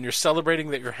winter and you're celebrating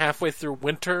that you're halfway through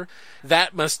winter,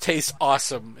 that must taste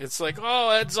awesome. It's like,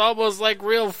 oh, it's almost like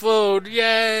real food.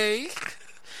 Yay!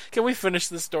 Can we finish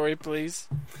the story, please?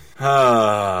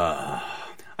 I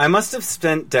must have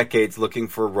spent decades looking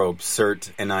for ropes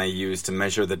Cert and I used to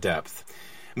measure the depth.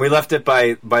 We left it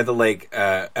by the lake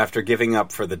after giving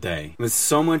up for the day. It was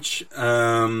so much...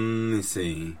 let me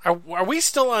see. Are we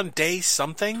still on day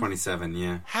something? 27,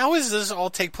 yeah. How does this all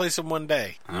take place in one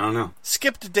day? I don't know.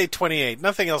 Skip to day 28.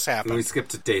 Nothing else happened. We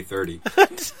skipped to day 30.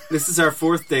 This is our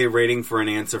fourth day waiting for an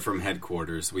answer from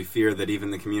headquarters. We fear that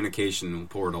even the communication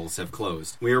portals have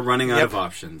closed. We are running out of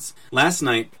options. Last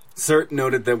night... Cert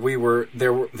noted that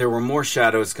there were more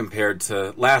shadows compared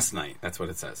to last night. That's what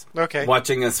it says. Okay.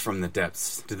 Watching us from the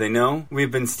depths. Do they know?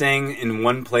 We've been staying in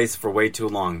one place for way too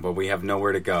long, but we have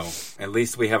nowhere to go. At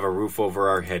least we have a roof over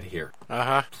our head here.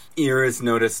 Uh-huh. Ear has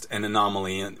noticed an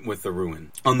anomaly with the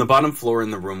ruin. On the bottom floor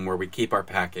in the room where we keep our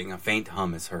packing, a faint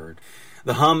hum is heard.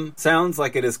 The hum sounds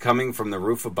like it is coming from the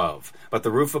roof above, but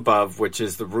the roof above, which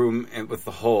is the room with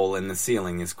the hole in the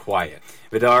ceiling, is quiet.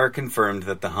 Vidar confirmed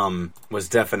that the hum was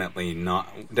definitely not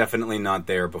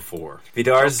there before.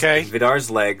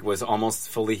 Vidar's leg was almost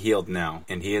fully healed now,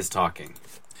 and he is talking.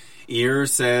 Ear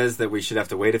says that we should have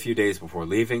to wait a few days before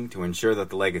leaving to ensure that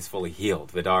the leg is fully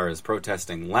healed. Vidar is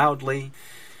protesting loudly,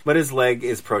 but his leg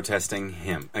is protesting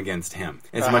against him.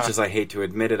 As much as I hate to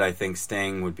admit it, I think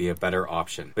staying would be a better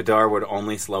option. Vidar would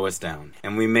only slow us down,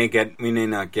 and we may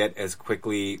not get as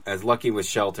lucky with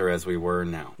shelter as we were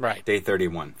now. Right. Day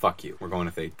 31. Fuck you. We're going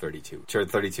to day 32. Sure,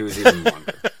 32 is even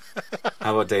longer.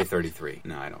 How about day 33?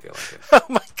 No, I don't feel like it. Oh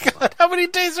my god, how many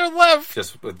days are left?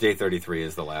 Just with day 33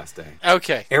 is the last day.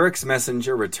 Okay. Eric's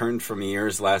messenger returned from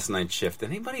year's last night shift. Did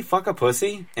anybody fuck a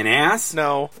pussy? An ass?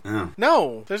 No. Oh.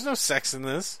 No, there's no sex in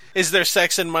this. Is there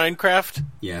sex in Minecraft?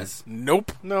 Yes.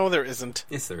 Nope. No, there isn't.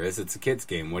 Yes, there is. It's a kid's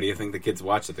game. What do you think the kids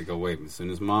watch it? They go, wait, as soon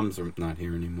as moms are not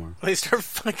here anymore. They start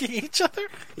fucking each other?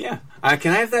 Yeah.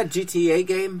 Can I have that GTA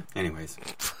game? Anyways.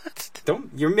 What?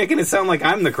 You're making it sound like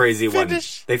I'm the crazy one.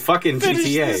 They fucking Finish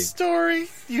GTA. the story.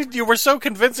 You were so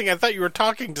convincing, I thought you were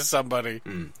talking to somebody.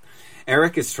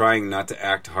 Eric is trying not to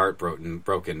act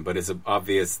heartbroken, but it's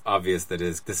obvious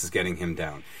that this is getting him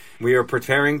down. We are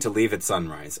preparing to leave at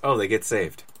sunrise. Oh, they get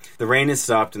saved. The rain has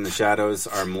stopped and the shadows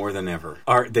are more than ever.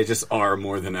 They just are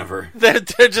more than ever. They're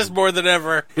just more than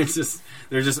ever. They're just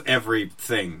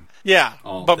everything. Yeah,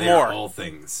 but they more. Are all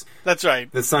things. That's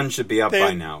right. The sun should be up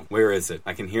by now. Where is it?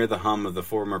 I can hear the hum of the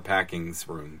former packings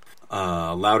room.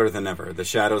 Louder than ever. The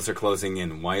shadows are closing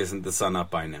in. Why isn't the sun up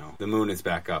by now? The moon is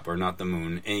back up, or not the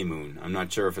moon, a moon. I'm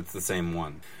not sure if it's the same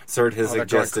one. Surt has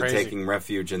suggested taking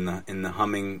refuge in the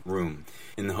humming room,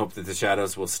 in the hope that the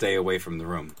shadows will stay away from the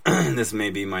room. This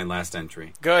may be my last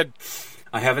entry. Good.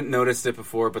 I haven't noticed it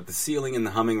before, but the ceiling in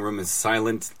the humming room is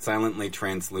silently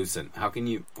translucent. How can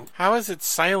you... How is it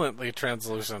silently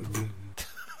translucent?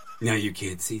 Now you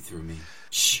can't see through me.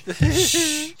 Shh.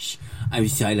 Shh. I'm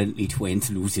silently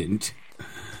translucent.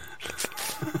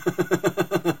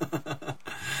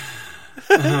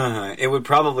 It would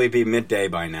probably be midday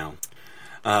by now.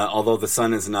 Although the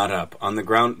sun is not up. On the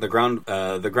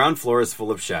ground floor is full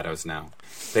of shadows now.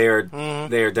 They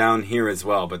are down here as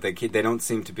well, but they don't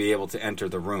seem to be able to enter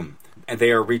the room. And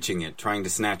they are reaching it, trying to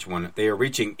snatch one. They are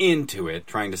reaching into it,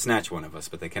 trying to snatch one of us,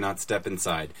 but they cannot step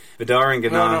inside. Vidar and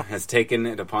Gana has taken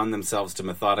it upon themselves to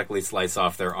methodically slice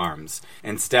off their arms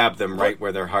and stab them right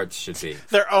where their hearts should be.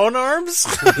 Their own arms?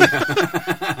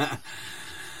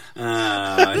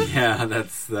 Yeah,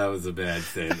 that was a bad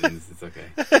sentence. It's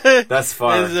okay. Thus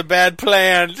far, this is a bad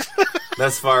plan.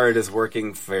 Thus far, it is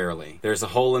working fairly. There's a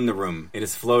hole in the room. It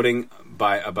is floating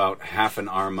by about half an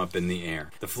arm up in the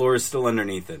air. The floor is still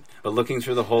underneath it, but looking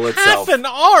through the hole itself... Half an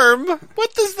arm?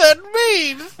 What does that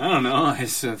mean? I don't know. I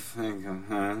just think...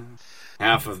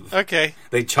 half of... Okay.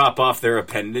 They chop off their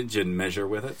appendage and measure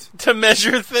with it. To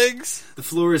measure things? The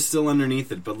floor is still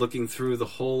underneath it, but looking through the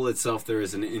hole itself, there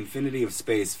is an infinity of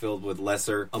space filled with a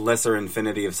lesser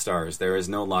infinity of stars. There is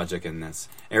no logic in this.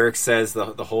 Eric says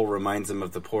the hole reminds him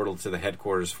of the portal to the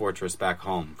headquarters fortress back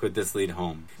home. Could this lead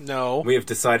home? No. We have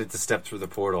decided to step through the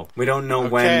portal. We don't know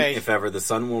when, if ever, the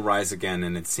sun will rise again,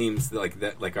 and it seems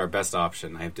like our best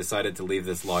option. I have decided to leave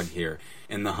this log here,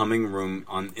 in the humming room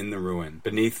in the ruin,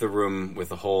 beneath the room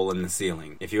with a hole in the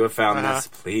ceiling. If you have found this,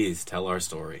 please tell our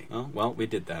story. Oh, well, we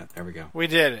did that. There we go. We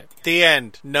did it. The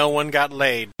end. No one got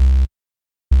laid.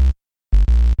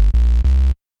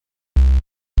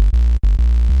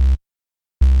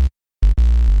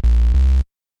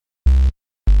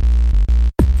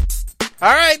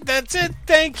 All right, that's it.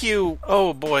 Thank you.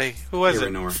 Oh, boy. Who was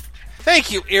it?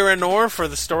 Thank you, Iranor, for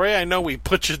the story. I know we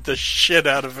butchered the shit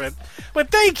out of it,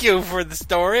 but thank you for the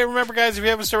story. Remember, guys, if you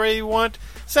have a story you want,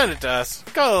 send it to us.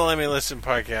 Go to the Lemme Listen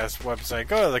podcast website.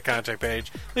 Go to the contact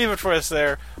page. Leave it for us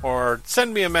there, or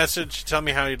send me a message. Tell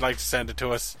me how you'd like to send it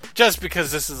to us. Just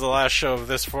because this is the last show of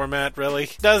this format, really,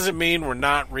 doesn't mean we're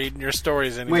not reading your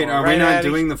stories anymore. Wait, are we not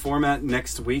doing the format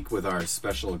next week with our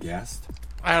special guest?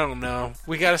 I don't know.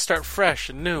 We got to start fresh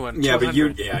and new. And yeah, but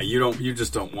you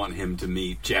just don't want him to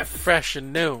meet Jeff. Fresh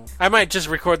and new. I might just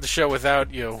record the show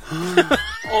without you.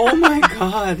 Oh my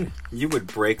god! You would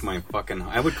break my fucking.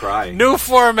 I would cry. New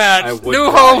format.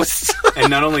 New cry. host. And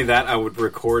not only that, I would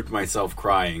record myself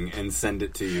crying and send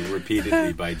it to you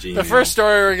repeatedly by Gmail. The first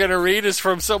story we're going to read is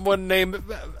from someone named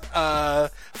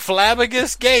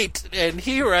Flabagus Gate, and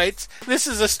he writes, "This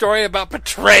is a story about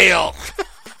betrayal."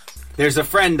 There's a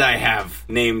friend I have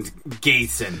named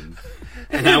Gason,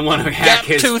 and I want to hack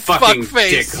his fucking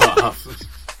dick off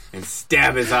and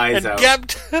stab his eyes out.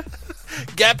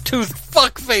 Gap-toothed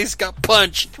fuckface got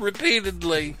punched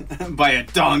repeatedly by a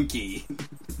donkey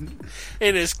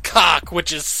in his cock,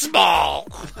 which is small,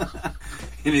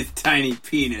 in his tiny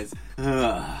penis.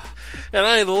 And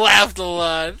I laughed a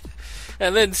lot.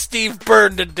 And then Steve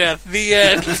burned to death. The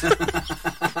end.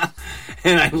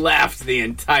 And I laughed the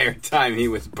entire time he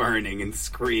was burning and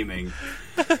screaming.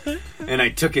 And I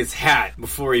took his hat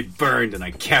before he burned, and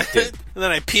I kept it. And then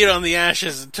I peed on the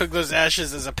ashes and took those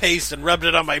ashes as a paste and rubbed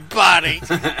it on my body.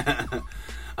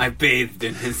 I bathed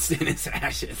in his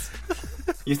ashes.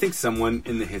 You think someone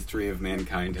in the history of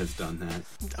mankind has done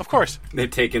that? Of course. They've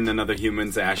taken another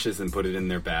human's ashes and put it in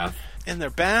their bath? In their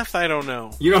bath? I don't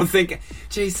know. You don't think...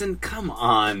 Jason, come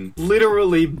on.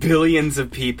 Literally billions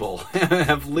of people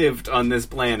have lived on this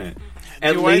planet.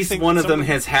 At least one of them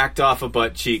has hacked off a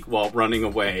butt cheek while running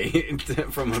away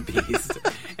from a beast.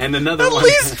 And another At one...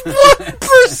 least one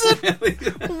person,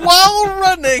 while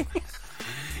running,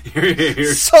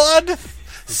 sawed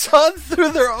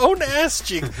through their own ass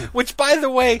cheek, which, by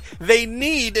the way, they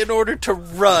need in order to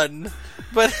run.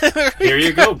 But here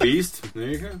you go, beast. There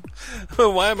you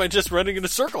go. Why am I just running in a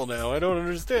circle now? I don't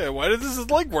understand. Why does this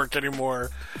leg work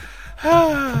anymore?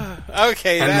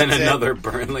 Okay, and that's then another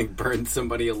burned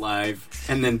somebody alive,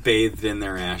 and then bathed in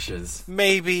their ashes.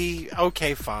 Maybe.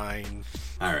 Okay, fine.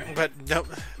 All right. But no,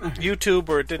 YouTube,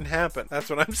 or it didn't happen. That's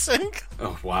what I'm saying.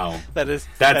 Oh, wow. That's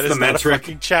the not metric. A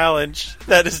fucking challenge.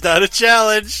 That is not a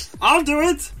challenge. I'll do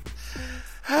it.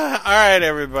 All right,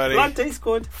 everybody. Blood tastes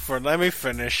good. Let me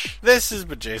finish. This is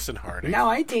Jason Harding. Now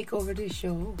I take over the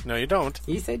show. No, you don't.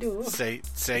 Yes, I do. Say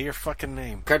your fucking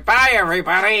name. Goodbye,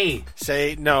 everybody.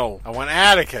 Say no. I want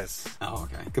Atticus. Oh,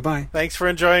 okay. Goodbye. Thanks for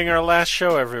enjoying our last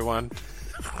show, everyone.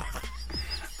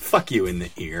 Fuck you in the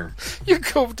ear. You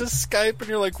go to Skype and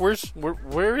you're like, where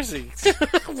is he?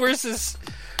 Where's his...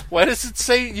 Why does it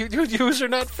say user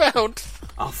not found?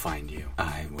 I'll find you.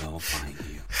 I will find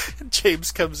you.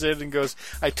 James comes in and goes,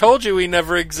 I told you he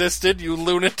never existed, you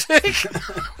lunatic.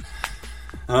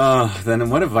 Oh, then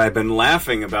what have I been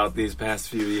laughing about these past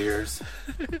few years?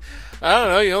 I don't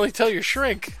know, you only tell your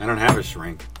shrink. I don't have a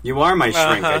shrink. You are my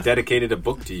shrink. I dedicated a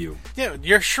book to you. Yeah,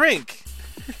 your shrink.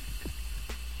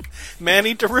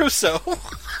 Manny DeRusso.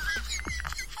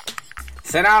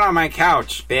 Sit out on my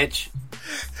couch, bitch.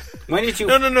 When did you...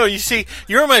 No. You see,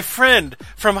 you're my friend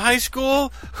from high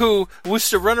school who used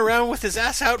to run around with his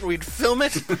ass out and we'd film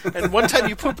it. And one time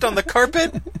you pooped on the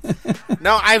carpet.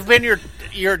 No, I've been your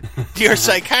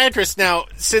psychiatrist now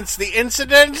since the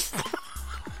incident.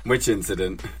 Which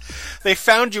incident? They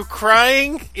found you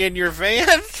crying in your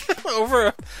van over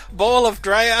a bowl of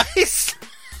dry ice.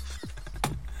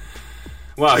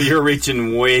 Wow, you're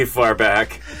reaching way far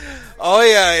back. Oh,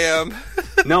 yeah, I am.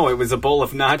 No, it was a bowl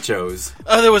of nachos.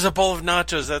 Oh, there was a bowl of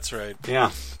nachos, that's right. Yeah.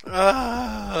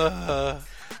 All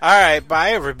right,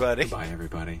 bye, everybody. Bye,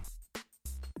 everybody.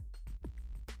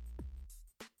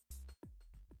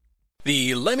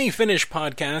 The Lemme Finish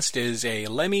podcast is a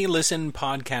Lemme Listen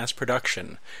podcast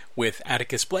production with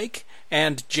Atticus Blake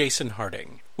and Jason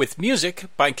Harding, with music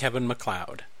by Kevin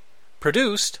MacLeod.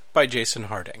 Produced by Jason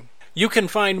Harding. You can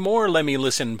find more Lemme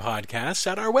Listen podcasts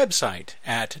at our website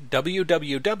at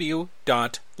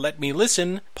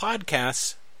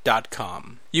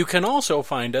www.letmelistenpodcasts.com. You can also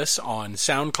find us on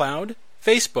SoundCloud,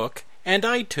 Facebook, and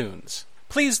iTunes.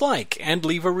 Please like and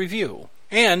leave a review.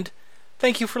 And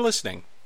thank you for listening.